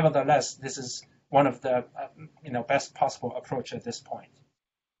 but nevertheless, this is one of the best possible approach at this point.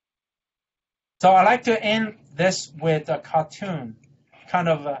 So I like to end this with a cartoon, kind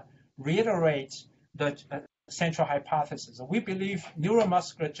of reiterate the central hypothesis. We believe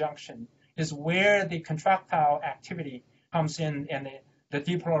neuromuscular junction is where the contractile activity comes in, and the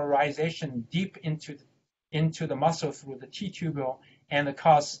depolarization deep into the muscle through the T-tubule, and the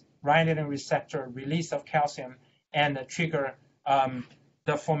cause ryanodine receptor release of calcium, and trigger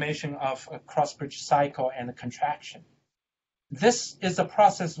the formation of a cross-bridge cycle and a contraction. This is a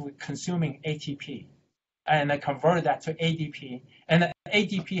process with consuming ATP, and I convert that to ADP, and the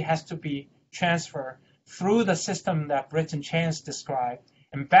ADP has to be transferred through the system that Britton Chance described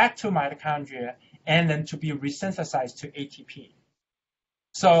and back to mitochondria, and then to be resynthesized to ATP.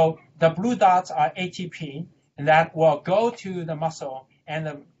 So the blue dots are ATP, and that will go to the muscle, and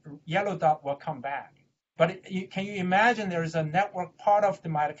the yellow dot will come back. But can you imagine there is a network part of the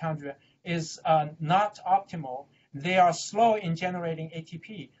mitochondria is not optimal? They are slow in generating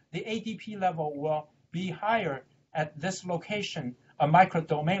ATP. The ADP level will be higher at this location, a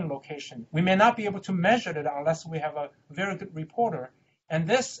microdomain location. We may not be able to measure it unless we have a very good reporter. And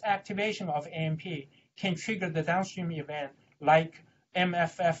this activation of AMP can trigger the downstream event like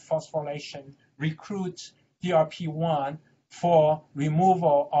MFF phosphorylation, recruit DRP1 for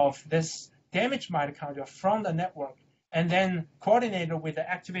removal of this damaged mitochondria from the network, and then coordinated with the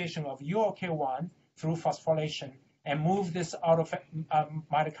activation of ULK1 through phosphorylation, and move this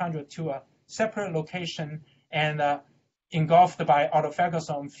mitochondria to a separate location and engulfed by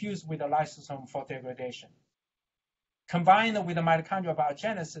autophagosome, fused with the lysosome for degradation. Combined with the mitochondrial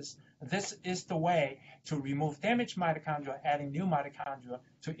biogenesis, this is the way to remove damaged mitochondria, adding new mitochondria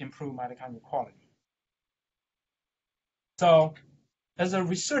to improve mitochondrial quality. So as a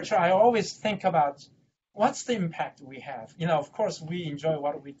researcher, I always think about what's the impact we have. Of course, we enjoy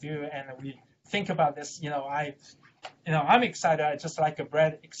what we do, and we think about this. I'm excited, just like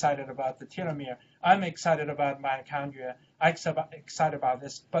Brad excited about the telomere. I'm excited about mitochondria. I'm excited about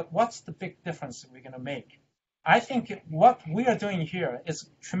this. But what's the big difference we're going to make? I think what we are doing here is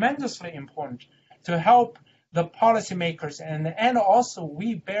tremendously important to help the policymakers, and also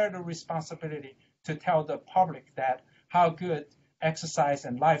we bear the responsibility to tell the public that how good exercise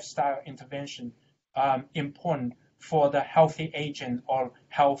and lifestyle intervention important for the healthy aging or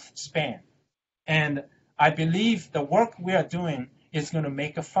health span. And I believe the work we are doing is going to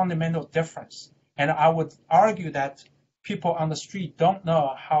make a fundamental difference. And I would argue that people on the street don't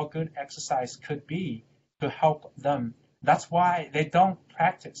know how good exercise could be to help them. That's why they don't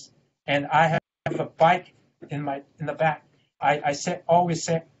practice. And I have a bike in the back. I always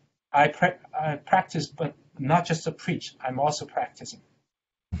say I practice, but not just to preach. I'm also practicing.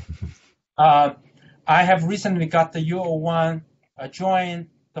 I have recently got the UO1 joined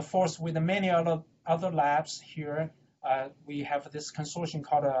the force with many other labs here. We have this consortium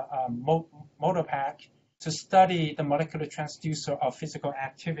called mitoAMPK to study the molecular transducer of physical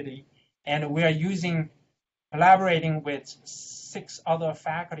activity, and we are collaborating with 6 other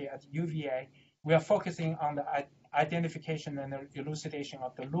faculty at UVA. We are focusing on the identification and the elucidation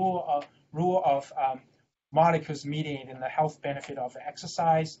of the rule of molecules mediating the health benefit of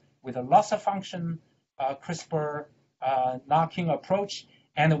exercise with a loss of function CRISPR knocking approach,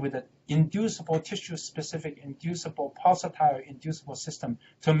 and with the inducible, tissue-specific inducible, pulsatile inducible system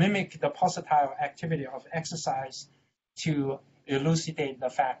to mimic the pulsatile activity of exercise to elucidate the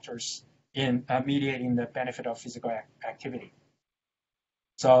factors in mediating the benefit of physical activity.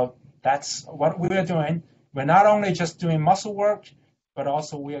 So that's what we're doing. We're not only just doing muscle work, but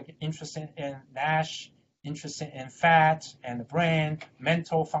also we're interested in NASH, interested in fat and the brain,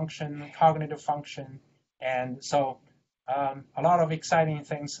 mental function, cognitive function. And so a lot of exciting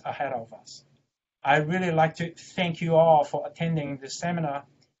things ahead of us. I really like to thank you all for attending this seminar,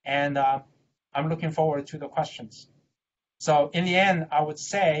 and I'm looking forward to the questions. So in the end, I would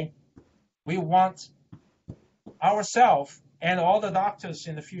say we want ourselves and all the doctors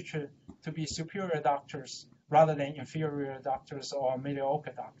in the future to be superior doctors rather than inferior doctors or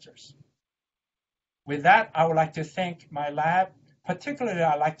mediocre doctors. With that, I would like to thank my lab. Particularly,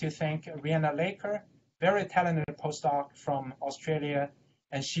 I'd like to thank Rihanna Laker, very talented postdoc from Australia,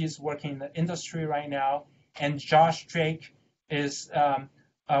 and she's working in the industry right now. And Josh Drake was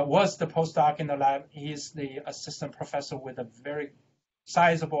the postdoc in the lab. He's the assistant professor with a very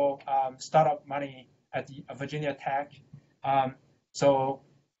sizable startup money at Virginia Tech. So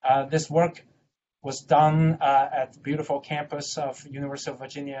this work was done at the beautiful campus of University of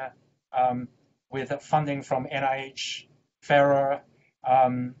Virginia with funding from NIH, FARA,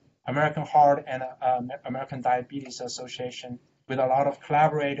 American Heart, and American Diabetes Association, with a lot of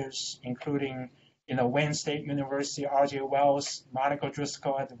collaborators, including Wayne State University, R.J. Wells, Monica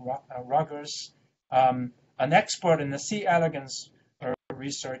Driscoll at Rutgers, an expert in the C. elegans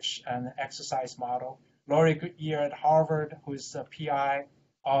research and exercise model, Laurie Goodyear at Harvard, who is the PI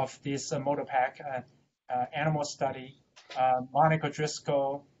of this mitoPAMP animal study, Monica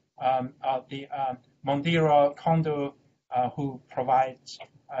Driscoll, the Mondira Kondo, who provides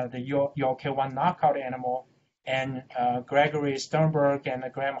the ULK1 knockout animal, and Gregory Sternberg and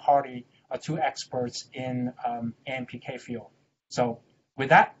Graham Hardy are two experts in AMPK field. So with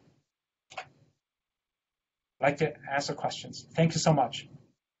that, I'd like to answer questions. Thank you so much.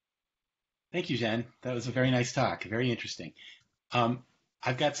 Thank you, Zhen. That was a very nice talk, very interesting.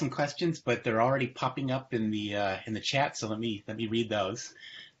 I've got some questions, but they're already popping up in the chat, so let me read those.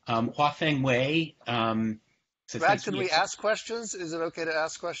 Huafeng Wei says, Brad, can we ask questions? Is it okay to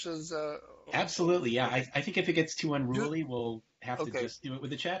ask questions? Absolutely, yeah. I think if it gets too unruly, we'll have to just do it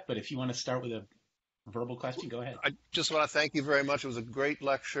with the chat. But if you want to start with a verbal question, go ahead. I just want to thank you very much. It was a great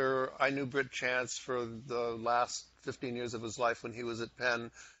lecture. I knew Britt Chance for the last 15 years of his life when he was at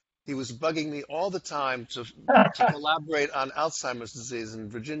Penn. He was bugging me all the time to collaborate on Alzheimer's disease,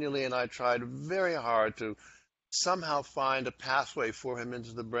 and Virginia Lee and I tried very hard to somehow find a pathway for him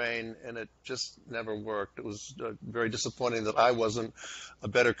into the brain, and it just never worked. It was very disappointing that I wasn't a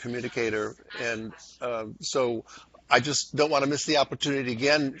better communicator, and so I just don't want to miss the opportunity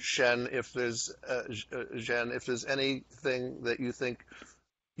again, Zhen, if there's anything that you think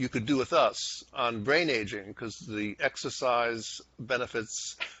you could do with us on brain aging, because the exercise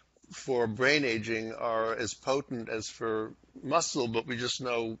benefits for brain aging are as potent as for muscle, but we just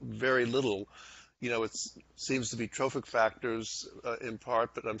know very little. It seems to be trophic factors in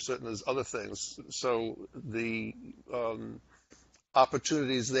part, but I'm certain there's other things. So the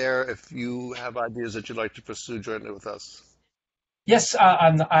opportunities there, if you have ideas that you'd like to pursue jointly with us. Yes,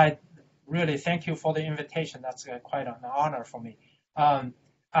 I really thank you for the invitation. That's quite an honor for me.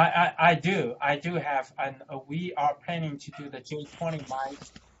 I do have, and we are planning to do the J20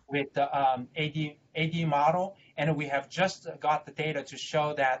 mice with the AD model, and we have just got the data to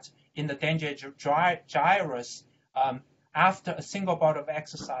show that in the danger gyrus, after a single bout of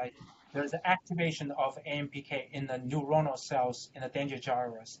exercise, there's an activation of AMPK in the neuronal cells in the danger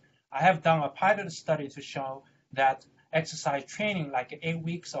gyrus. I have done a pilot study to show that exercise training, like 8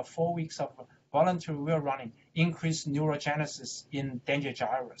 weeks or 4 weeks of voluntary wheel running, increased neurogenesis in danger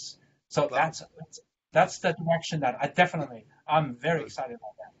gyrus. So that's the direction that I'm very excited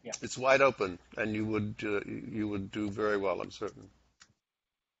about that. Yeah. It's wide open, and you would do very well, I'm certain.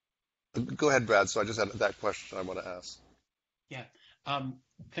 Go ahead, Brad. So I just had that question I want to ask. Yeah.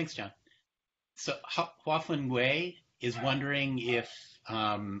 Thanks, John. So Huafeng Wei is wondering if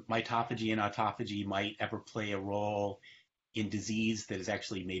mitophagy and autophagy might ever play a role in disease that is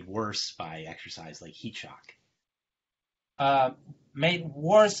actually made worse by exercise, like heat shock. Made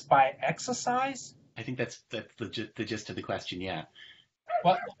worse by exercise? I think that's the gist of the question, yeah.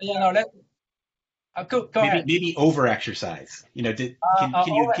 Well, go ahead. Maybe over-exercise.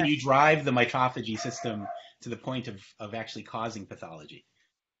 Can you drive the mitophagy system to the point of actually causing pathology?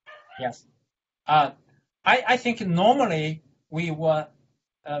 Yes. I think normally we were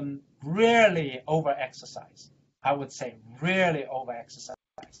rarely over-exercise. I would say rarely over-exercise.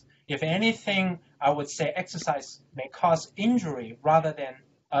 if anything, I would say exercise may cause injury rather than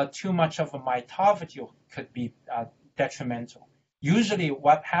too much of a mitophagy could be detrimental. Usually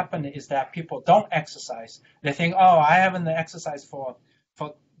what happens is that people don't exercise. They think, oh, I haven't exercised for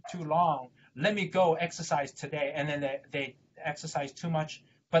too long. Let me go exercise today. And then they exercise too much,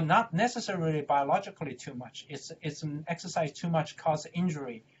 but not necessarily biologically too much. It's an exercise too much cause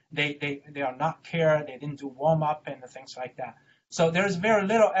injury. They are not care. They didn't do warm up and things like that. So there's very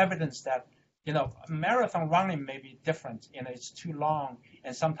little evidence that, marathon running may be different. It's too long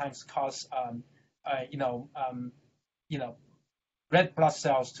and sometimes cause, red blood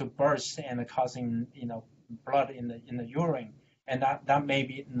cells to burst and causing, blood in the urine. And that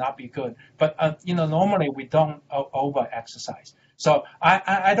may not be good. But, normally we don't over exercise. So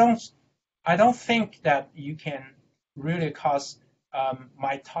I don't think that you can really cause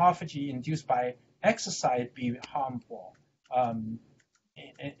mitophagy induced by exercise be harmful.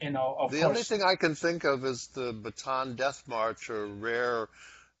 Of The only thing I can think of is the Bataan Death March, or rare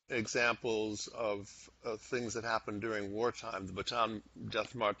examples of things that happened during wartime. The Bataan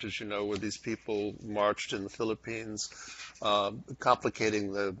Death March, as you know, where these people marched in the Philippines.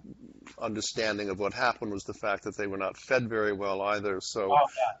 Complicating the understanding of what happened was the fact that they were not fed very well either. So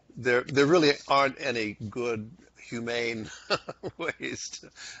there really aren't any good humane ways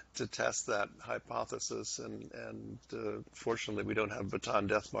to test that hypothesis, and fortunately we don't have Bataan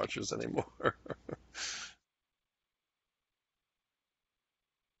Death Marches anymore.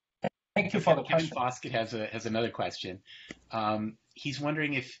 Thank you for the Kevin question. Foskett has another question. He's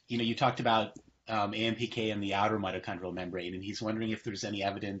wondering if, you talked about AMPK in the outer mitochondrial membrane, and he's wondering if there's any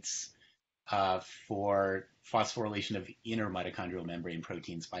evidence for phosphorylation of inner mitochondrial membrane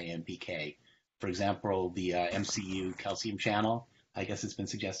proteins by AMPK. For example, the MCU calcium channel, I guess it's been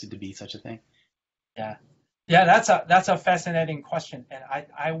suggested to be such a thing. Yeah, that's a fascinating question, and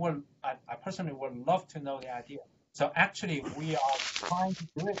I personally would love to know the idea. So actually, we are trying to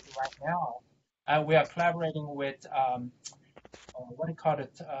do it right now. We are collaborating with what do you call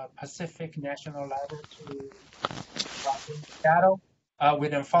it? Pacific National Laboratory, Skeletal,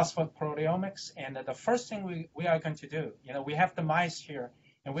 within phosphoproteomics. And the first thing we are going to do, we have the mice here,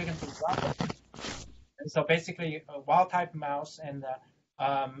 and we're going to run it. And so basically, a wild-type mouse and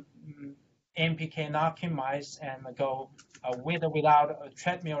AMPK knocking mice, and go with or without a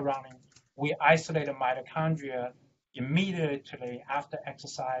treadmill running. We isolate the mitochondria immediately after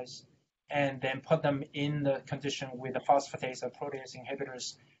exercise, and then put them in the condition with the phosphatase or protease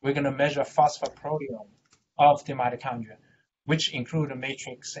inhibitors. We're going to measure phosphoproteome of the mitochondria, which include the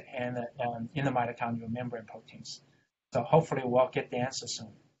matrix and in the mitochondrial membrane proteins. So hopefully we'll get the answer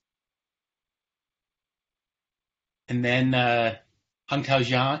soon. And then Hangtao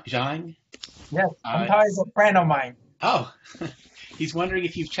Zhang. Yes, Hangtao is a friend of mine. Oh, he's wondering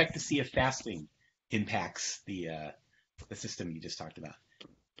if you've checked to see if fasting impacts the system you just talked about.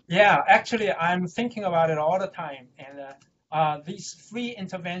 Yeah, actually, I'm thinking about it all the time. And these 3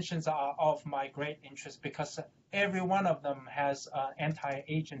 interventions are of my great interest because every one of them has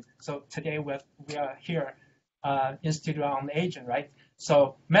anti-aging. So today we are here, Institute on Aging, right?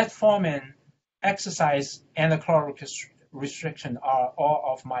 So metformin, exercise, and the caloric restriction are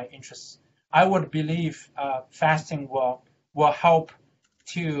all of my interests. I would believe fasting will help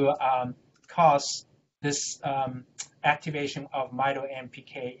to cause this activation of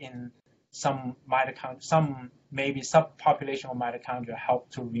mitoAMPK in some mitochondria, some maybe subpopulation of mitochondria,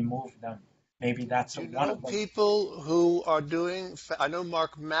 help to remove them. Maybe that's one of them. People who are doing, I know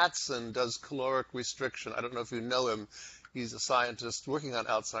Mark Mattson does caloric restriction. I don't know if you know him. He's a scientist working on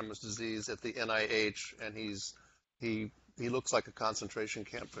Alzheimer's disease at the NIH, and he looks like a concentration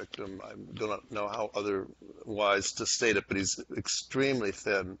camp victim. I do not know how otherwise to state it, but he's extremely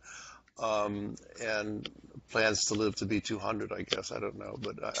thin, and plans to live to be 200, I guess. I don't know,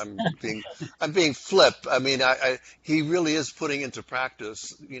 but I'm being flip. I mean, he really is putting into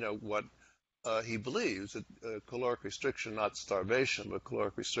practice, what he believes, that caloric restriction, not starvation, but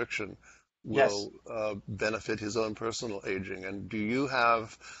caloric restriction will benefit his own personal aging. And do you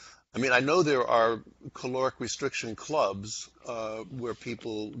have, I know there are caloric restriction clubs where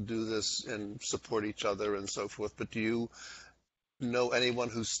people do this and support each other and so forth, but do you know anyone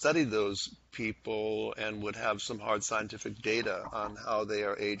who studied those people and would have some hard scientific data on how they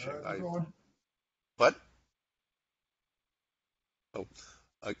are aging? What? Oh,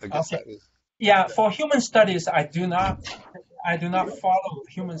 I guess Okay. that was... Yeah, for human studies, I do not follow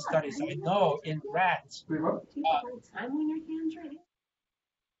human studies. I know in rats. Do you have time on your hands right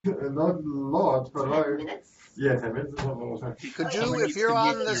now? Not a lot, but 10 minutes? Yeah, 10 minutes is not a long time. Could you, if you're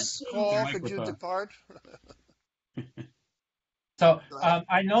on this call, could you depart? So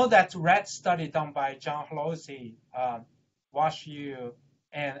I know that rat study done by John Halsey, WashU,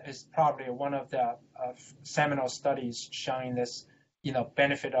 and is probably one of the seminal studies showing this,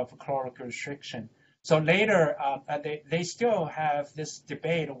 benefit of caloric restriction. So later, they still have this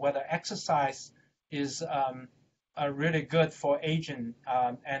debate whether exercise is really good for aging,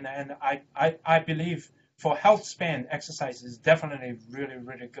 and I believe for health span, exercise is definitely really,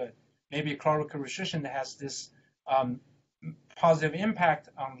 really good. Maybe caloric restriction has this positive impact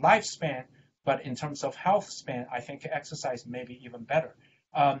on lifespan, but in terms of health span, I think exercise may be even better.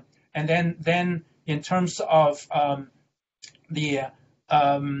 And then in terms of the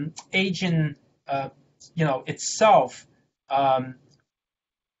aging, itself,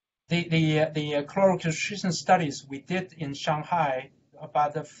 the caloric restriction studies we did in Shanghai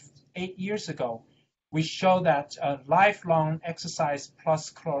about 8 years ago, we show that lifelong exercise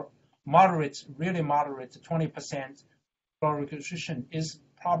plus really moderate 20% caloric restriction is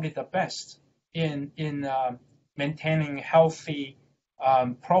probably the best in maintaining healthy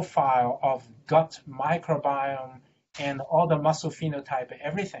profile of gut microbiome and all the muscle phenotype,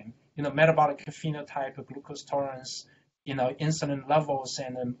 everything, metabolic phenotype, glucose tolerance, insulin levels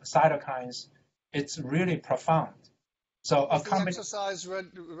and cytokines. It's really profound. So the exercise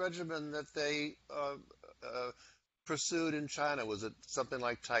regimen that they pursued in China, was it something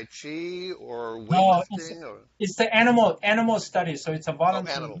like Tai Chi or weightlifting? No, it's the animal study, so it's a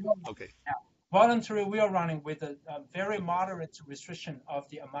voluntary. Animal. Okay. Yeah, voluntary wheel running with a very moderate restriction of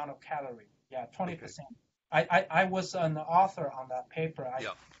the amount of calorie. Yeah, 20%. Okay. I was an author on that paper. I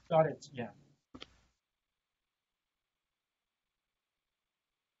got it. Yeah.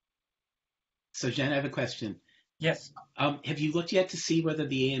 So Zhen, I have a question. Yes. Have you looked yet to see whether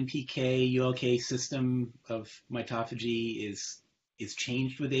the AMPK ULK system of mitophagy is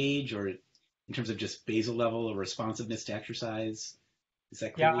changed with age, or in terms of just basal level or responsiveness to exercise? Is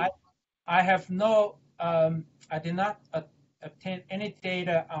that clear? Yeah, I have no. I did not obtain any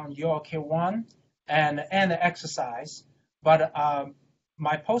data on ULK1 and the exercise, but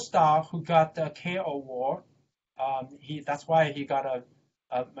my postdoc who got the K award, that's why he got a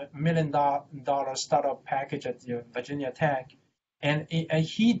 $1 million startup package at Virginia Tech, and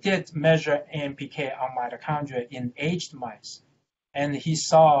he did measure AMPK on mitochondria in aged mice, and he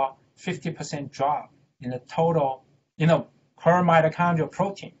saw 50% drop in the total, per mitochondrial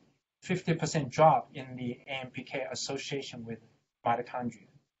protein, 50% drop in the AMPK association with mitochondria.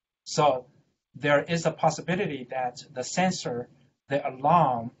 So there is a possibility that the sensor, the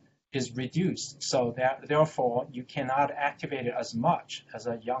alarm, is reduced, so that therefore you cannot activate it as much as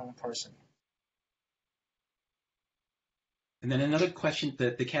a young person. And then another question,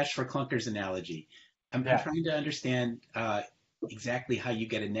 the cash for clunkers analogy. I'm trying to understand exactly how you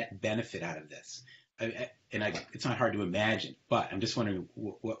get a net benefit out of this. It's not hard to imagine, but I'm just wondering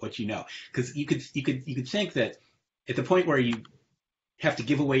what you know, because you could think that at the point where you have to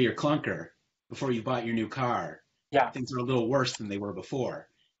give away your clunker before you bought your new car, things are a little worse than they were before.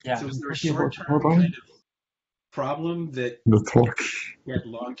 Yeah. So is there a short-term kind of problem that you get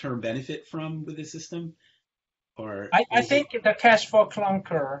long-term benefit from with the system? Or I think the cash for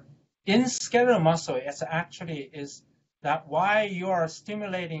clunker in skeletal muscle is that why you are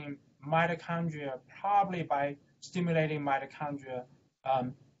stimulating mitochondria, probably by stimulating mitochondria,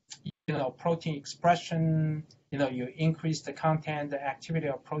 protein expression, you increase the content, the activity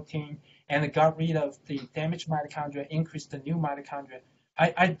of protein, and got rid of the damaged mitochondria, increase the new mitochondria.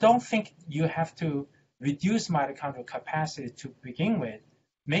 I don't think you have to reduce mitochondrial capacity to begin with.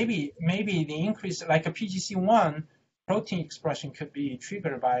 Maybe the increase, like a PGC1 protein expression, could be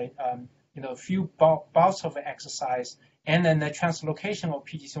triggered by a few bouts of exercise, and then the translocation of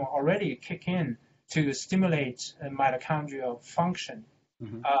PGC1 already kick in to stimulate mitochondrial function.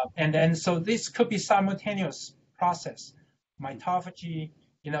 Mm-hmm. And then so this could be simultaneous process. Mitophagy,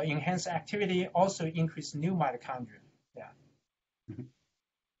 enhance activity, also increase new mitochondria. Yeah. Mm-hmm.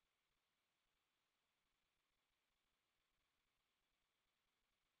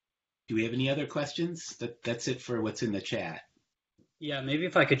 Do we have any other questions? That's it for what's in the chat. Yeah, maybe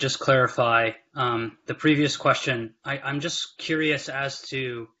if I could just clarify the previous question. I'm just curious as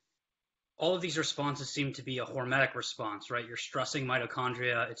to all of these responses seem to be a hormetic response, right? You're stressing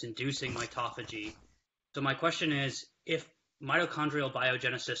mitochondria, it's inducing mitophagy. So my question is, if mitochondrial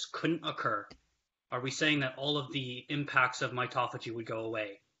biogenesis couldn't occur, are we saying that all of the impacts of mitophagy would go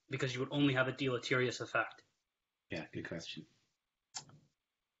away because you would only have a deleterious effect? Yeah, good question.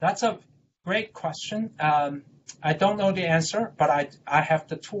 That's a great question. I don't know the answer, but I have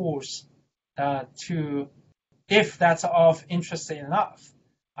the tools to, if that's of interest enough,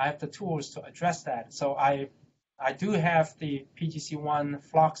 I have the tools to address that. So I I do have the PGC1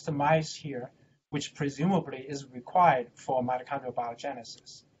 floxed mice here, which presumably is required for mitochondrial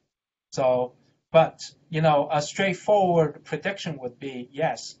biogenesis. So, but, a straightforward prediction would be,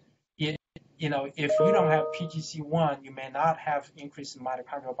 yes, if you don't have PGC1, you may not have increase in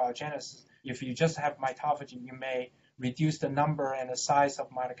mitochondrial biogenesis. If you just have mitophagy, you may reduce the number and the size of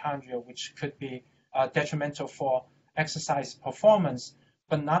mitochondria, which could be detrimental for exercise performance,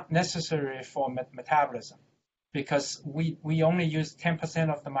 but not necessary for metabolism, because we only use 10%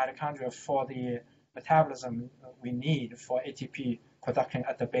 of the mitochondria for the metabolism we need for ATP production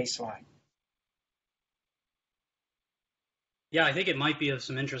at the baseline. Yeah, I think it might be of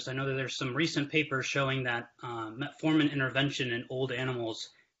some interest. I know that there's some recent papers showing that metformin intervention in old animals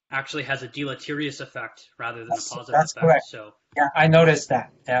actually has a deleterious effect rather than a positive That's effect. correct. So yeah, I noticed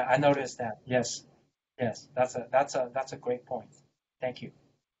that. Yes, that's a great point. Thank you.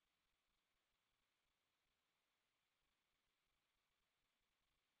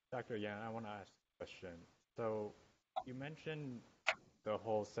 Dr. Yan, I want to ask a question. So you mentioned the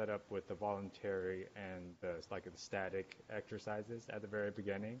whole setup with the voluntary and the static exercises at the very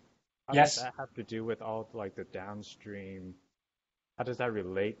beginning. How Yes. does that have to do with all the downstream? How does that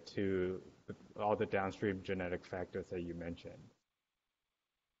relate to all the downstream genetic factors that you mentioned?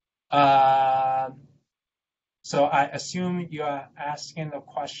 So I assume you are asking the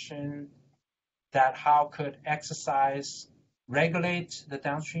question that how could exercise regulate the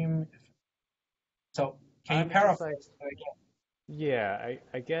downstream? So can you paraphrase again? Yeah,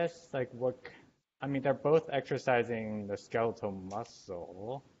 I guess they're both exercising the skeletal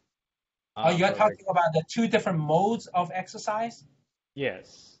muscle. You're but, talking about the two different modes of exercise?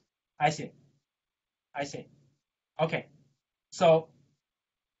 yes. I see. Okay. So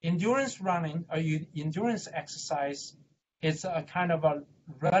endurance running or endurance exercise is a kind of a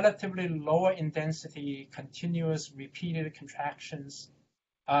relatively lower intensity, continuous repeated contractions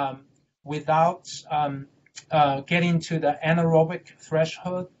without getting to the anaerobic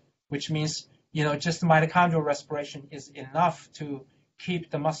threshold, which means, just mitochondrial respiration is enough to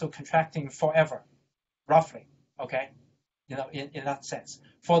keep the muscle contracting forever, roughly, okay? In that sense.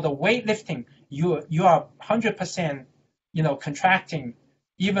 For the weightlifting, you are 100%, contracting.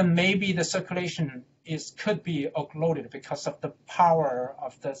 Even maybe the circulation could be loaded because of the power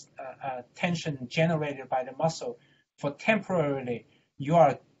of the tension generated by the muscle. For temporarily, you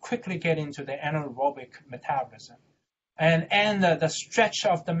are quickly getting to the anaerobic metabolism, and the stretch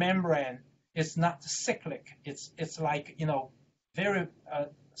of the membrane is not cyclic. It's like very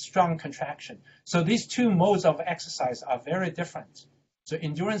strong contraction. So these two modes of exercise are very different. So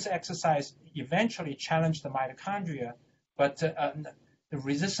endurance exercise eventually challenge the mitochondria, but the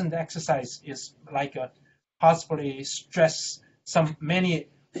resistant exercise is like possibly stress. Many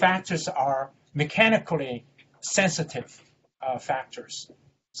factors are mechanically sensitive factors.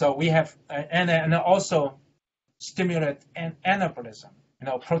 So we have, and also stimulate anabolism,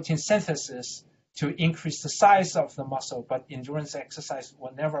 protein synthesis to increase the size of the muscle, but endurance exercise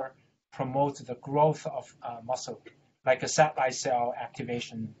will never promote the growth of muscle, like a satellite cell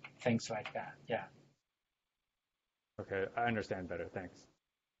activation, things like that. Yeah. Okay, I understand better. Thanks.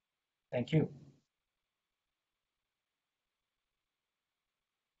 Thank you.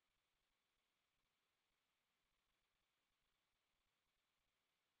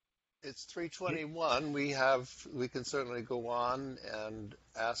 It's 3:21. We can certainly go on and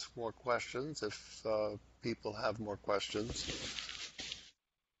ask more questions if people have more questions.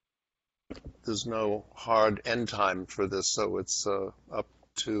 There's no hard end time for this, so it's up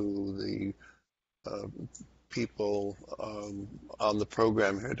to the people on the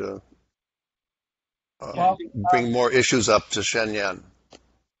program here to bring more issues up to Shen Yan.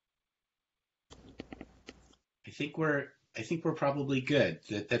 I think we're probably good.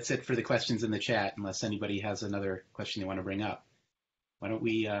 That's it for the questions in the chat, unless anybody has another question they want to bring up. Why don't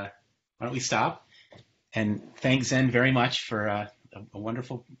we stop? And thanks, Zhen, very much for a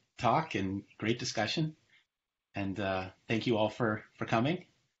wonderful talk and great discussion. And thank you all for coming.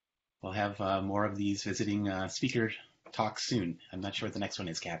 We'll have more of these visiting speaker talks soon. I'm not sure what the next one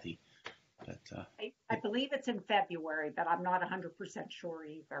is, Kathy. But I believe it's in February, but I'm not 100% sure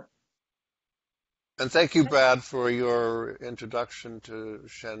either. And thank you, Brad, for your introduction to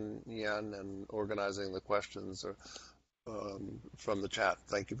Shen Yan and organizing the questions from the chat.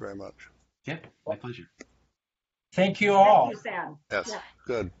 Thank you very much. Yeah, my pleasure. Thank you all. Thank you, Zhen. Yes, Yeah.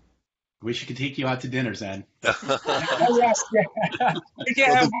 good. Wish you could take you out to dinner, Zhen. Oh, yes, yeah. We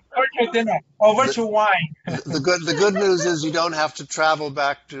can have virtual dinner or virtual wine. The good news is you don't have to travel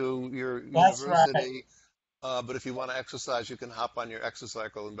back to your That's university. right. But if you want to exercise, you can hop on your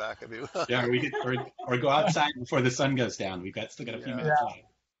exercycle and back if you. Yeah, or go outside before the sun goes down. Still got a few minutes left.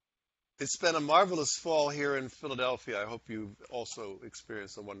 It's been a marvelous fall here in Philadelphia. I hope you've also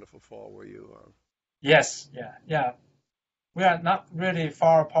experienced a wonderful fall where you are. Yes, yeah. We are not really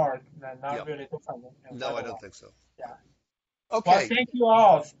far apart, not really different. No, I don't think so. Yeah. Okay. Well, thank you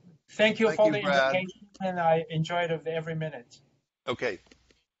all. Thank you for the Brad. invitation, and I enjoyed every minute. Okay.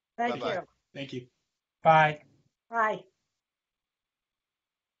 Thank Bye-bye. you. Thank you. Bye. Bye.